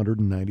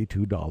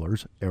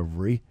 $492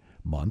 every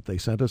month. They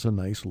sent us a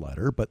nice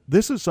letter, but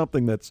this is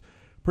something that's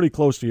pretty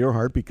close to your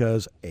heart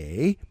because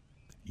A,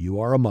 you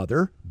are a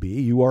mother,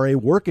 B, you are a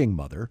working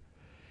mother,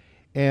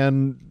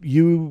 and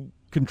you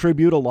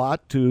contribute a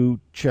lot to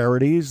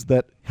charities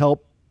that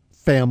help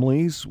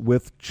families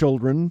with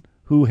children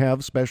who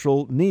have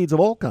special needs of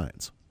all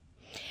kinds.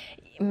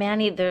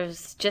 Manny,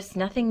 there's just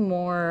nothing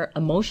more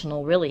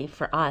emotional really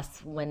for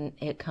us when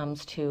it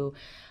comes to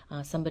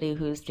somebody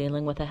who's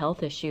dealing with a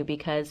health issue,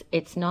 because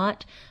it's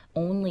not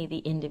only the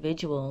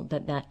individual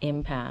that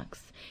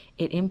impacts.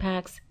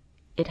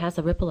 It has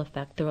a ripple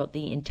effect throughout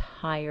the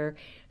entire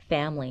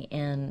family,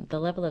 and the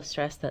level of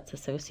stress that's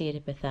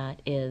associated with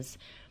that is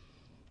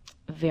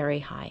very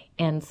high.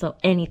 And so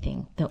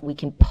anything that we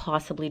can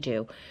possibly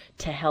do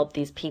to help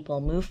these people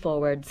move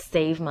forward,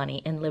 save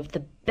money, and live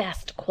the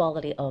best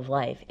quality of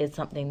life is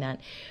something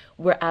that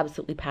we're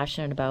absolutely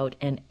passionate about,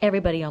 and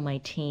everybody on my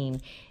team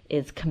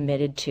is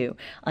committed to.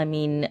 I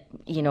mean,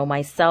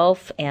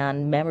 myself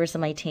and members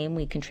of my team,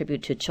 we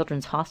contribute to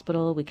Children's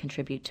Hospital, we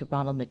contribute to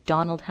Ronald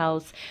McDonald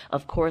House.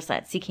 Of course,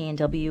 at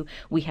CKNW,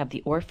 we have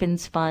the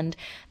Orphans Fund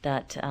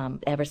that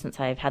ever since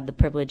I've had the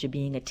privilege of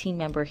being a team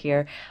member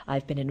here,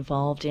 I've been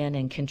involved in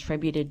and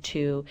contributed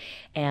to.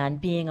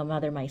 And being a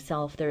mother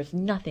myself, there's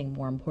nothing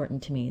more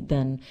important to me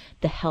than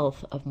the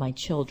health of my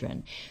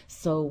children.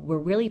 So we're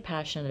really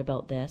passionate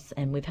about this,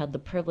 and we've had the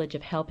privilege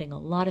of helping a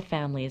lot of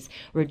families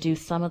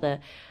reduce some of the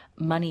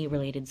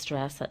money-related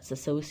stress that's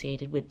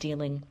associated with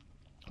dealing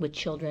with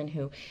children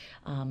who,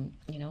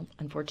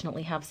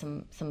 unfortunately have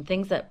some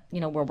things that,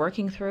 we're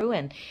working through,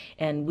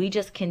 and we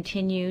just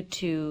continue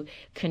to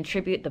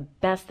contribute the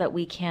best that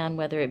we can,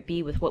 whether it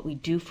be with what we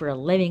do for a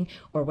living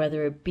or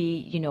whether it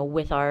be,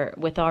 with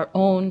our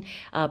own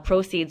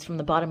proceeds from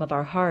the bottom of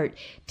our heart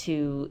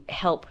to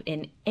help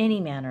in any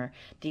manner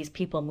these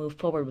people move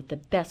forward with the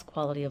best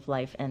quality of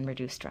life and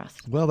reduce stress.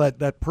 Well,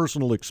 that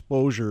personal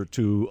exposure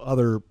to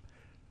other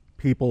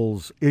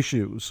people's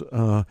issues,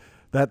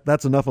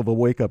 that's enough of a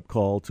wake-up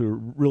call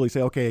to really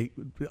say, okay,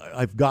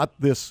 I've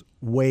got this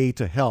way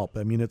to help.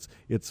 I mean,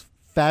 it's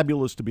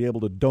fabulous to be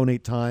able to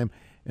donate time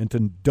and to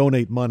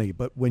donate money,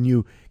 but when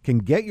you can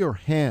get your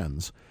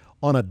hands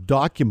on a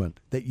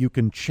document that you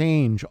can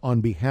change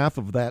on behalf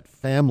of that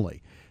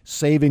family,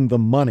 saving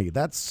them money,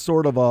 that's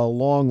sort of a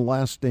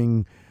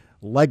long-lasting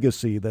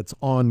legacy that's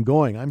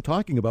ongoing. I'm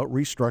talking about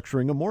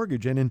restructuring a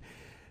mortgage. And in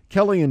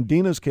Kelly and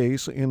Dina's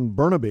case in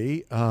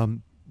Burnaby,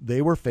 they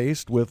were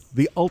faced with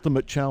the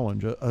ultimate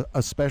challenge,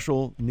 a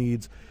special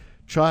needs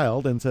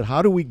child, and said,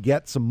 how do we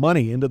get some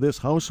money into this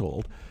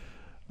household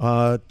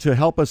to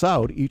help us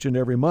out each and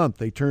every month?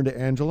 They turned to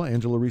Angela.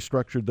 Angela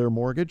restructured their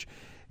mortgage,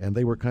 and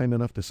they were kind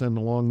enough to send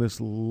along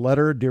this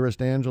letter.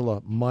 Dearest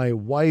Angela, my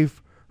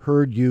wife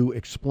heard you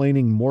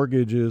explaining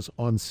mortgages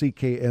on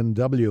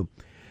CKNW,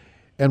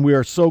 and we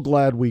are so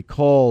glad we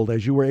called,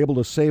 as you were able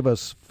to save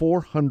us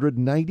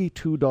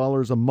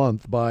 $492 a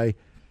month by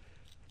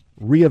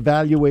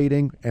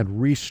reevaluating and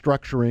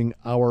restructuring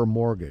our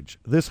mortgage.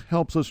 This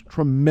helps us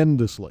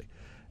tremendously,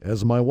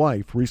 as my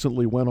wife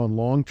recently went on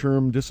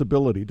long-term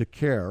disability to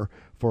care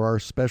for our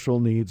special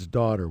needs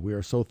daughter. We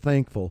are so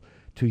thankful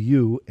to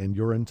you and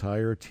your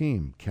entire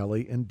team,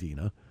 Kelly and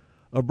Dina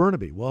of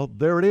Burnaby. Well,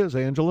 there it is,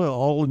 Angela,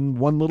 all in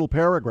one little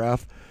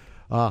paragraph,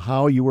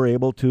 how you were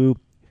able to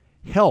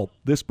help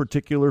this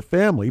particular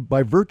family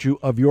by virtue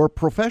of your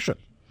profession.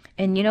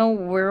 And,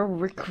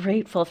 we're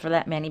grateful for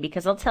that, Manny,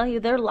 because I'll tell you,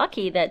 they're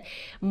lucky that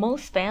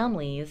most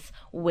families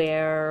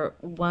where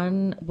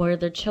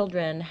their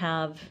children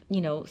have,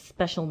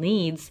 special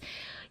needs,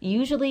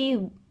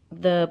 usually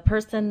the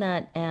person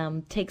that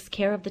takes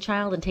care of the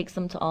child and takes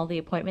them to all the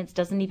appointments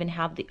doesn't even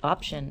have the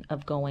option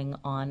of going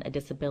on a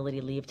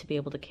disability leave to be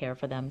able to care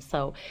for them.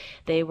 So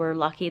they were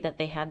lucky that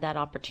they had that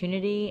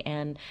opportunity.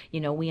 And,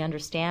 we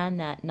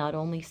understand that not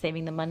only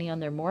saving the money on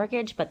their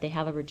mortgage, but they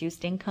have a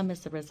reduced income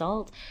as a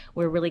result.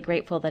 We're really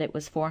grateful that it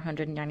was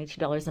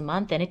 $492 a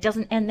month. And it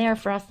doesn't end there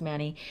for us,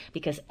 Manny,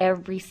 because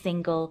every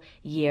single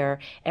year,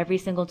 every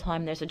single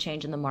time there's a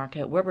change in the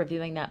market, we're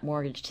reviewing that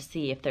mortgage to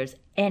see if there's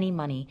any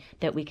money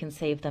that we can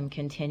save them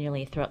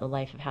continually throughout the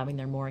life of having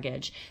their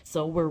mortgage.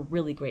 So we're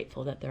really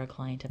grateful that they're a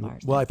client of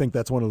ours. Well, I think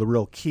that's one of the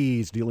real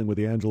keys dealing with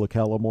the Angela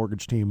Calla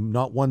mortgage team.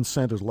 Not 1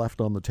 cent is left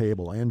on the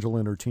table. Angela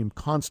and her team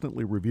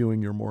constantly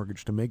reviewing your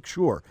mortgage to make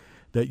sure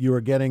that you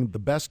are getting the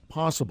best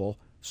possible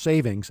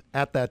savings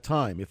at that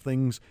time. If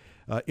things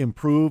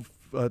improve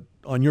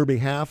on your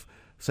behalf,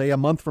 say a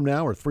month from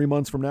now or 3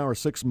 months from now or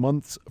 6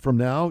 months from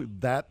now,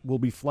 that will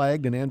be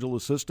flagged in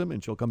Angela's system,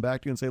 and she'll come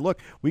back to you and say, look,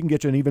 we can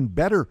get you an even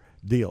better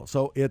deal.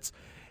 So it's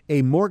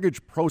a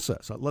mortgage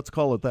process. Let's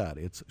call it that.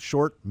 It's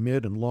short,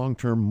 mid, and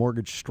long-term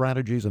mortgage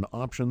strategies and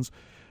options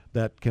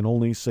that can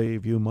only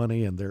save you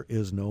money, and there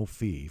is no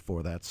fee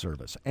for that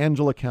service.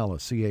 Angela Calla,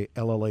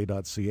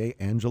 CALLA.ca,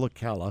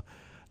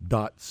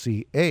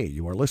 angelacalla.ca.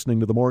 You are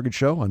listening to The Mortgage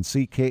Show on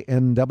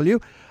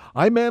CKNW.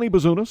 I'm Manny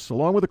Bazunas,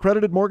 along with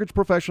accredited mortgage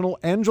professional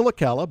Angela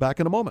Calla. Back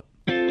in a moment.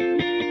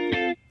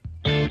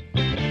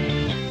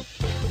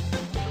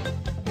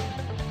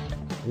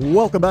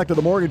 Welcome back to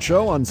The Mortgage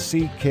Show on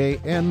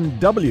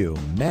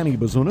CKNW. Manny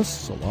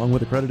Bazunas, along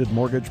with accredited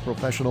mortgage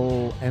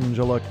professional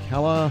Angela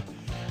Calla.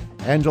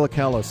 Angela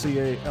Calla,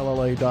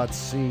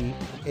 CALLA.ca.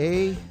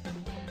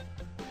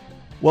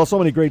 Well, so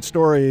many great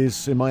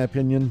stories, in my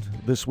opinion,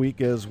 this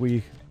week as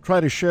we try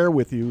to share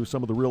with you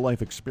some of the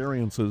real-life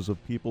experiences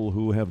of people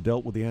who have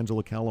dealt with the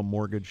Angela Calla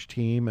mortgage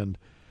team and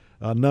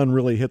none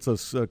really hits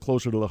us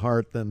closer to the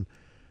heart than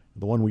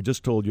the one we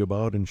just told you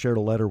about and shared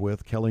a letter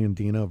with, Kelly and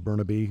Dina of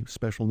Burnaby,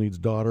 special needs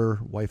daughter.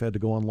 Wife had to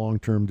go on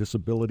long-term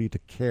disability to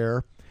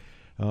care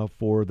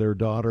for their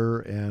daughter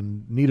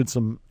and needed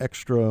some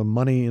extra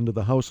money into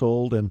the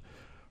household, and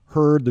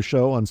heard the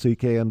show on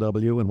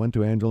CKNW and went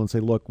to Angela and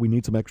said, look, we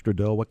need some extra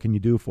dough. What can you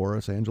do for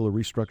us? Angela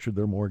restructured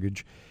their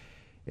mortgage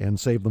and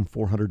saved them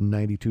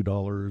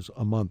 $492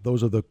 a month.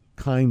 Those are the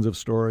kinds of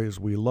stories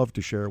we love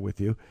to share with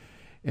you.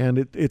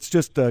 And it's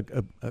just a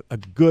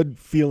good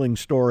feeling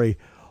story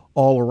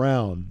all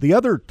around. The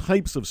other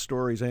types of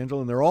stories,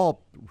 Angela, and they're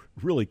all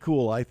really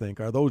cool, I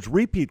think, are those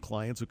repeat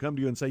clients who come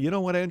to you and say, you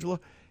know what, Angela,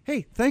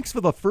 hey, thanks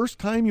for the first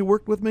time you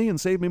worked with me and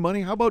saved me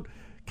money. How about,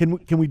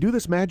 can we do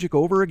this magic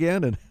over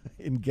again? And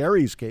in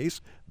Gary's case,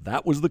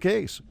 that was the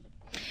case.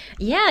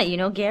 Yeah,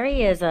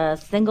 Gary is a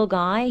single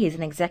guy. He's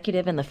an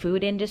executive in the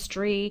food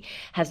industry,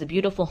 has a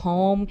beautiful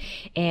home.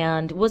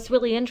 And what's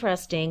really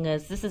interesting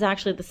is this is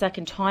actually the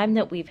second time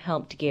that we've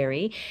helped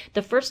Gary.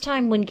 The first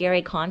time when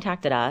Gary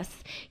contacted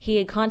us, he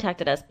had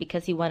contacted us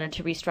because he wanted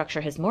to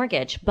restructure his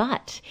mortgage.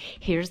 But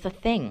here's the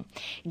thing.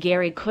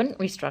 Gary couldn't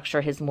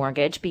restructure his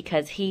mortgage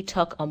because he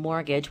took a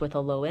mortgage with a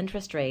low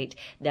interest rate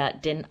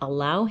that didn't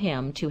allow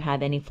him to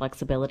have any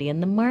flexibility in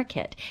the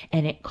market.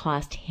 And it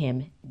cost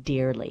him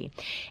dearly.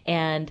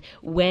 And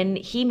when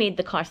he made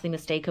the costly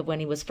mistake of when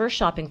he was first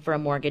shopping for a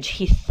mortgage,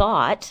 he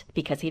thought,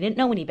 because he didn't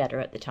know any better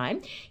at the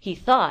time, he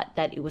thought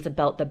that it was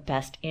about the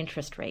best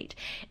interest rate.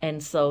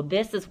 And so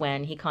this is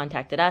when he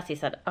contacted us. He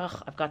said,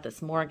 I've got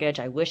this mortgage.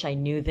 I wish I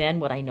knew then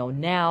what I know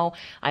now.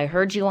 I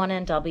heard you on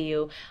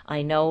NW.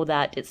 I know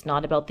that it's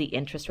not about the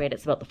interest rate.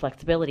 It's about the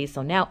flexibility.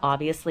 So now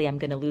obviously I'm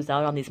going to lose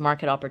out on these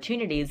market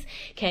opportunities.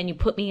 Can you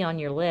put me on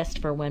your list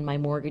for when my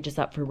mortgage is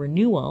up for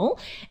renewal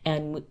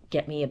and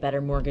get me a better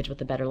mortgage with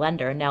a better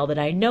lender? Now that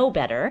I know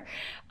better,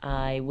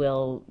 I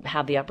will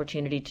have the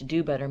opportunity to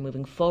do better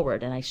moving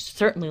forward. And I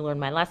certainly learned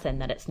my lesson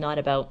that it's not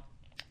about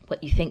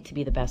what you think to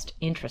be the best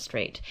interest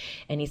rate.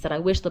 And he said, I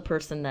wish the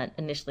person that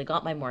initially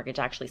got my mortgage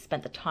actually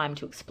spent the time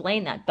to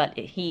explain that, but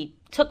he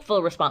took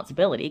full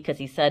responsibility because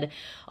he said,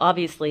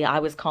 obviously I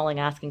was calling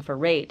asking for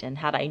rate, and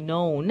had I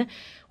known,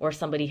 or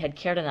somebody had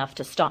cared enough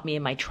to stop me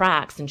in my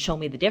tracks and show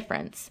me the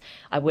difference,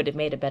 I would have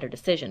made a better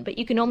decision. But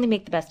you can only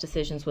make the best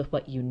decisions with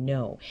what you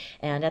know.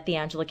 And at the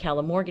Angela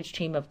Calla Mortgage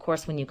Team, of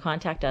course, when you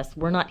contact us,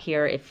 we're not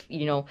here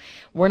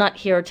we're not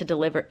here to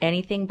deliver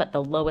anything but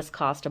the lowest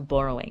cost of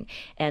borrowing.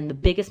 And the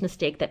biggest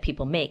mistake that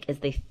people make is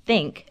they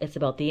think it's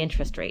about the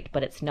interest rate,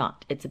 but it's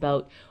not. It's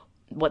about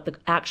what the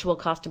actual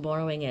cost of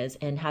borrowing is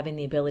and having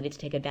the ability to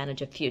take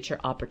advantage of future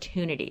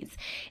opportunities.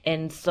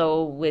 And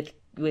so with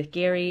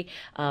Gary,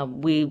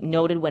 we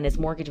noted when his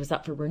mortgage was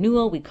up for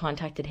renewal, we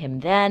contacted him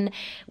then.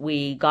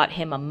 We got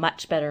him a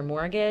much better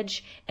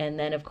mortgage. And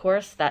then, of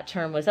course, that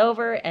term was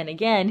over. And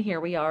again, here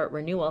we are at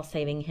renewal,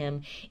 saving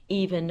him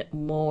even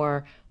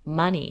more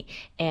money.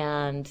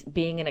 And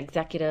being an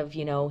executive,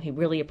 he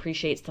really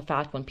appreciates the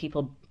fact when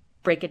people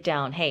break it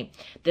down. Hey,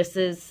 this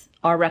is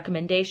our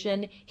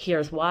recommendation.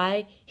 Here's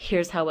why.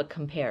 Here's how it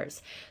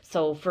compares.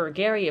 So for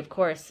Gary, of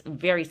course,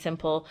 very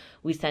simple.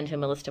 We send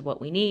him a list of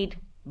what we need.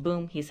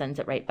 Boom, he sends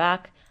it right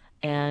back,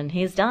 and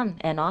he's done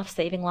and off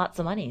saving lots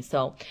of money.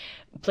 So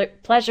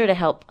pleasure to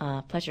help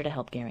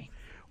Gary.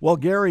 Well,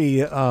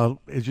 Gary,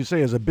 as you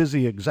say, is a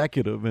busy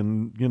executive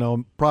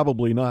and,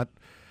 probably not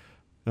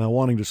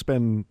wanting to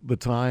spend the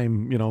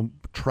time,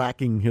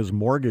 tracking his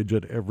mortgage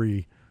at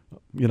every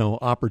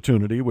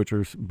opportunity, which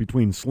are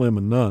between slim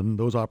and none.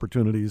 Those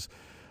opportunities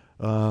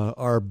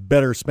are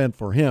better spent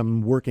for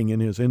him working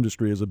in his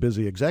industry as a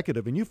busy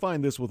executive. And you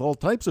find this with all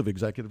types of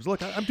executives.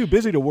 Look, I'm too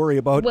busy to worry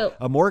about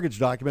a mortgage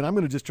document. I'm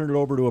going to just turn it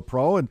over to a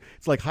pro. And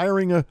it's like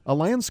hiring a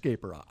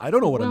landscaper. I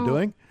don't know what I'm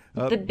doing.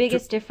 The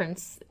biggest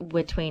difference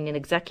between an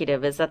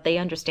executive is that they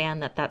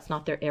understand that that's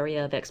not their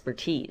area of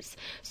expertise.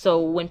 So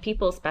when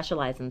people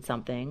specialize in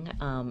something,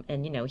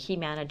 and he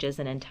manages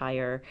an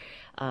entire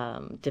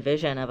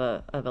division of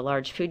a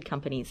large food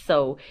company,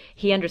 so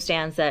he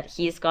understands that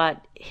he's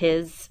got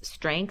his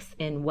strengths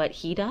in what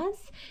he does,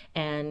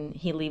 and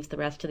he leaves the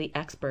rest to the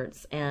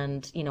experts.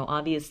 And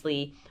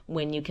obviously,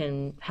 when you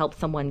can help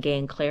someone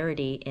gain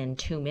clarity in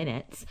 2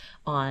 minutes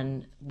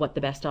on what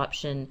the best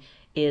option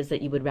is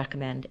that you would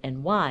recommend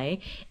and why,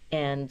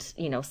 and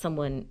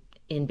someone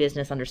in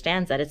business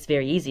understands that, it's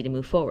very easy to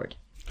move forward.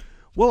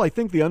 Well, I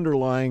think the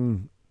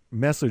underlying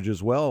message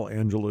as well,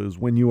 Angela, is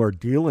when you are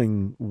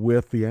dealing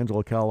with the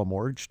Angela Calla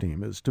Mortgage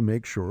Team is to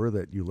make sure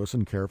that you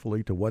listen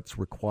carefully to what's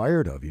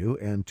required of you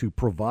and to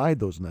provide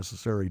those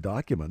necessary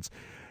documents.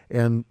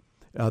 And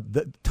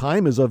the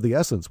time is of the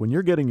essence. When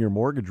you're getting your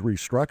mortgage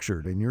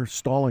restructured and you're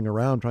stalling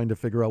around trying to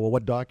figure out, well,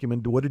 what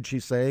document, what did she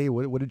say?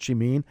 What did she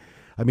mean?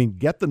 I mean,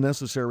 get the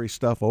necessary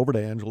stuff over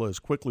to Angela as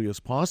quickly as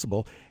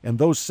possible, and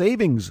those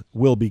savings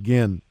will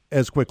begin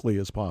as quickly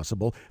as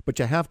possible, but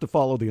you have to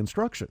follow the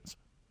instructions.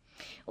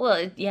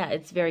 Well,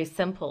 it's very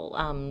simple.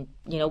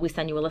 We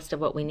send you a list of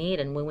what we need,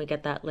 and when we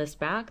get that list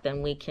back,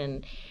 then we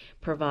can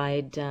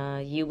provide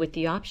you with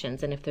the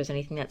options. And if there's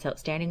anything that's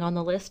outstanding on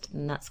the list,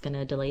 then that's going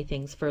to delay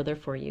things further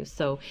for you.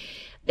 So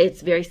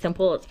it's very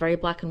simple. It's very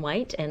black and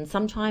white. And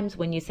sometimes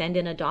when you send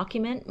in a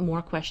document,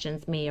 more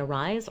questions may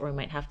arise, or we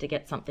might have to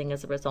get something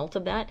as a result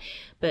of that.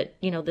 But,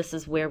 this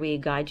is where we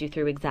guide you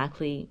through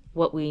exactly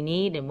what we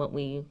need and what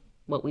we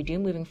do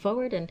moving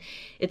forward. And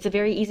it's a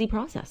very easy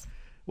process.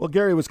 Well,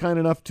 Gary was kind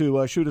enough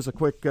to shoot us a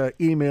quick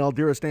email.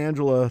 Dearest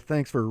Angela,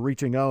 thanks for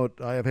reaching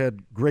out. I have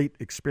had great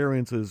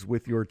experiences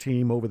with your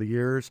team over the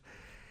years.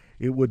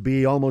 It would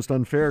be almost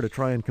unfair to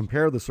try and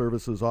compare the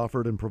services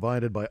offered and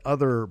provided by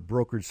other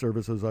brokerage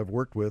services I've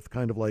worked with,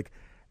 kind of like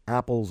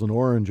apples and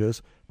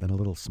oranges, then a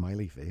little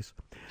smiley face.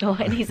 Oh,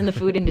 and he's in the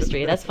food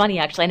industry. That's funny,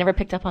 actually. I never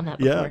picked up on that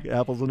before. Yeah,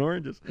 apples and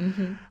oranges.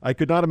 Mm-hmm. I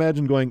could not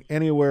imagine going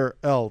anywhere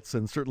else,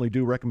 and certainly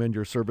do recommend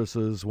your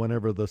services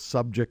whenever the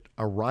subject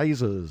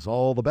arises.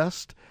 All the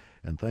best,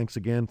 and thanks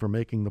again for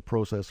making the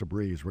process a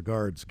breeze.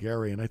 Regards,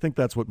 Gary. And I think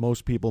that's what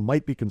most people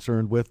might be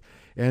concerned with,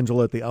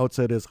 Angela, at the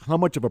outset, is how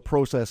much of a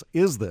process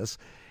is this?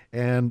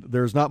 And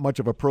there's not much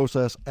of a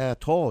process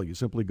at all. You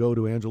simply go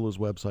to Angela's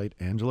website,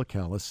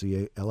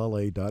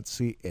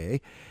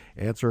 AngelaCalla.ca,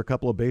 answer a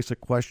couple of basic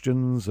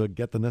questions,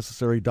 get the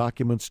necessary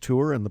documents to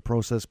her, and the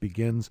process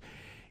begins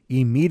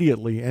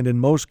immediately. And in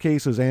most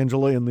cases,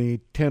 Angela, in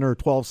the 10 or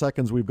 12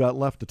 seconds we've got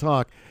left to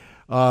talk,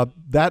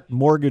 that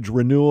mortgage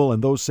renewal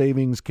and those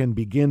savings can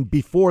begin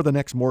before the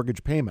next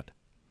mortgage payment.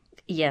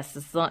 Yes,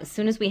 as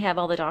soon as we have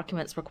all the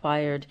documents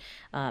required,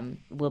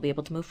 we'll be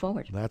able to move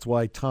forward. That's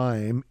why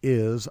time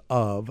is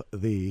of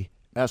the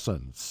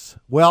essence.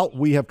 Well,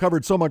 we have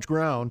covered so much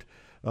ground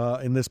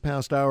in this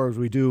past hour, as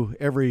we do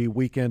every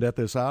weekend at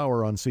this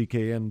hour on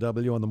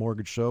CKNW on The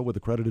Mortgage Show with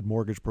accredited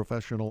mortgage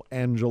professional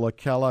Angela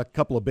Calla. A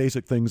couple of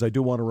basic things I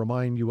do want to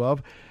remind you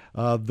of.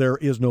 There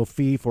is no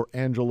fee for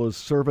Angela's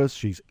service.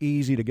 She's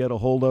easy to get a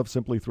hold of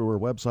simply through her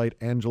website,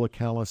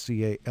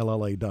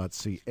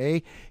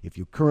 AngelaCalla.ca. If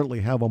you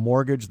currently have a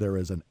mortgage, there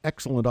is an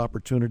excellent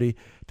opportunity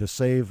to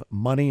save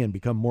money and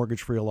become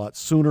mortgage-free a lot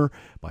sooner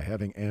by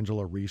having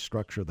Angela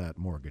restructure that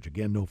mortgage.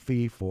 Again, no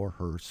fee for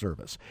her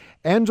service.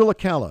 Angela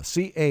Calla,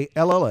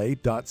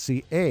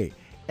 CALLA.ca.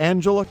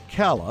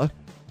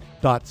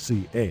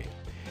 AngelaCalla.ca.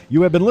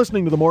 You have been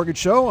listening to The Mortgage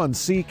Show on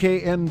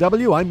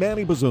CKNW. I'm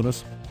Manny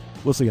Bazunas.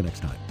 We'll see you next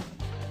time.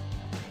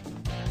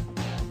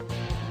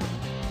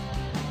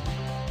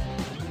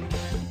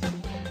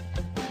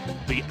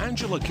 The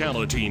Angela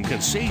Calla team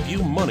can save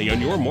you money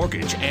on your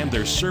mortgage, and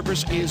their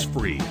service is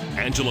free.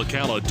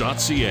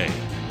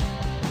 AngelaCalla.ca.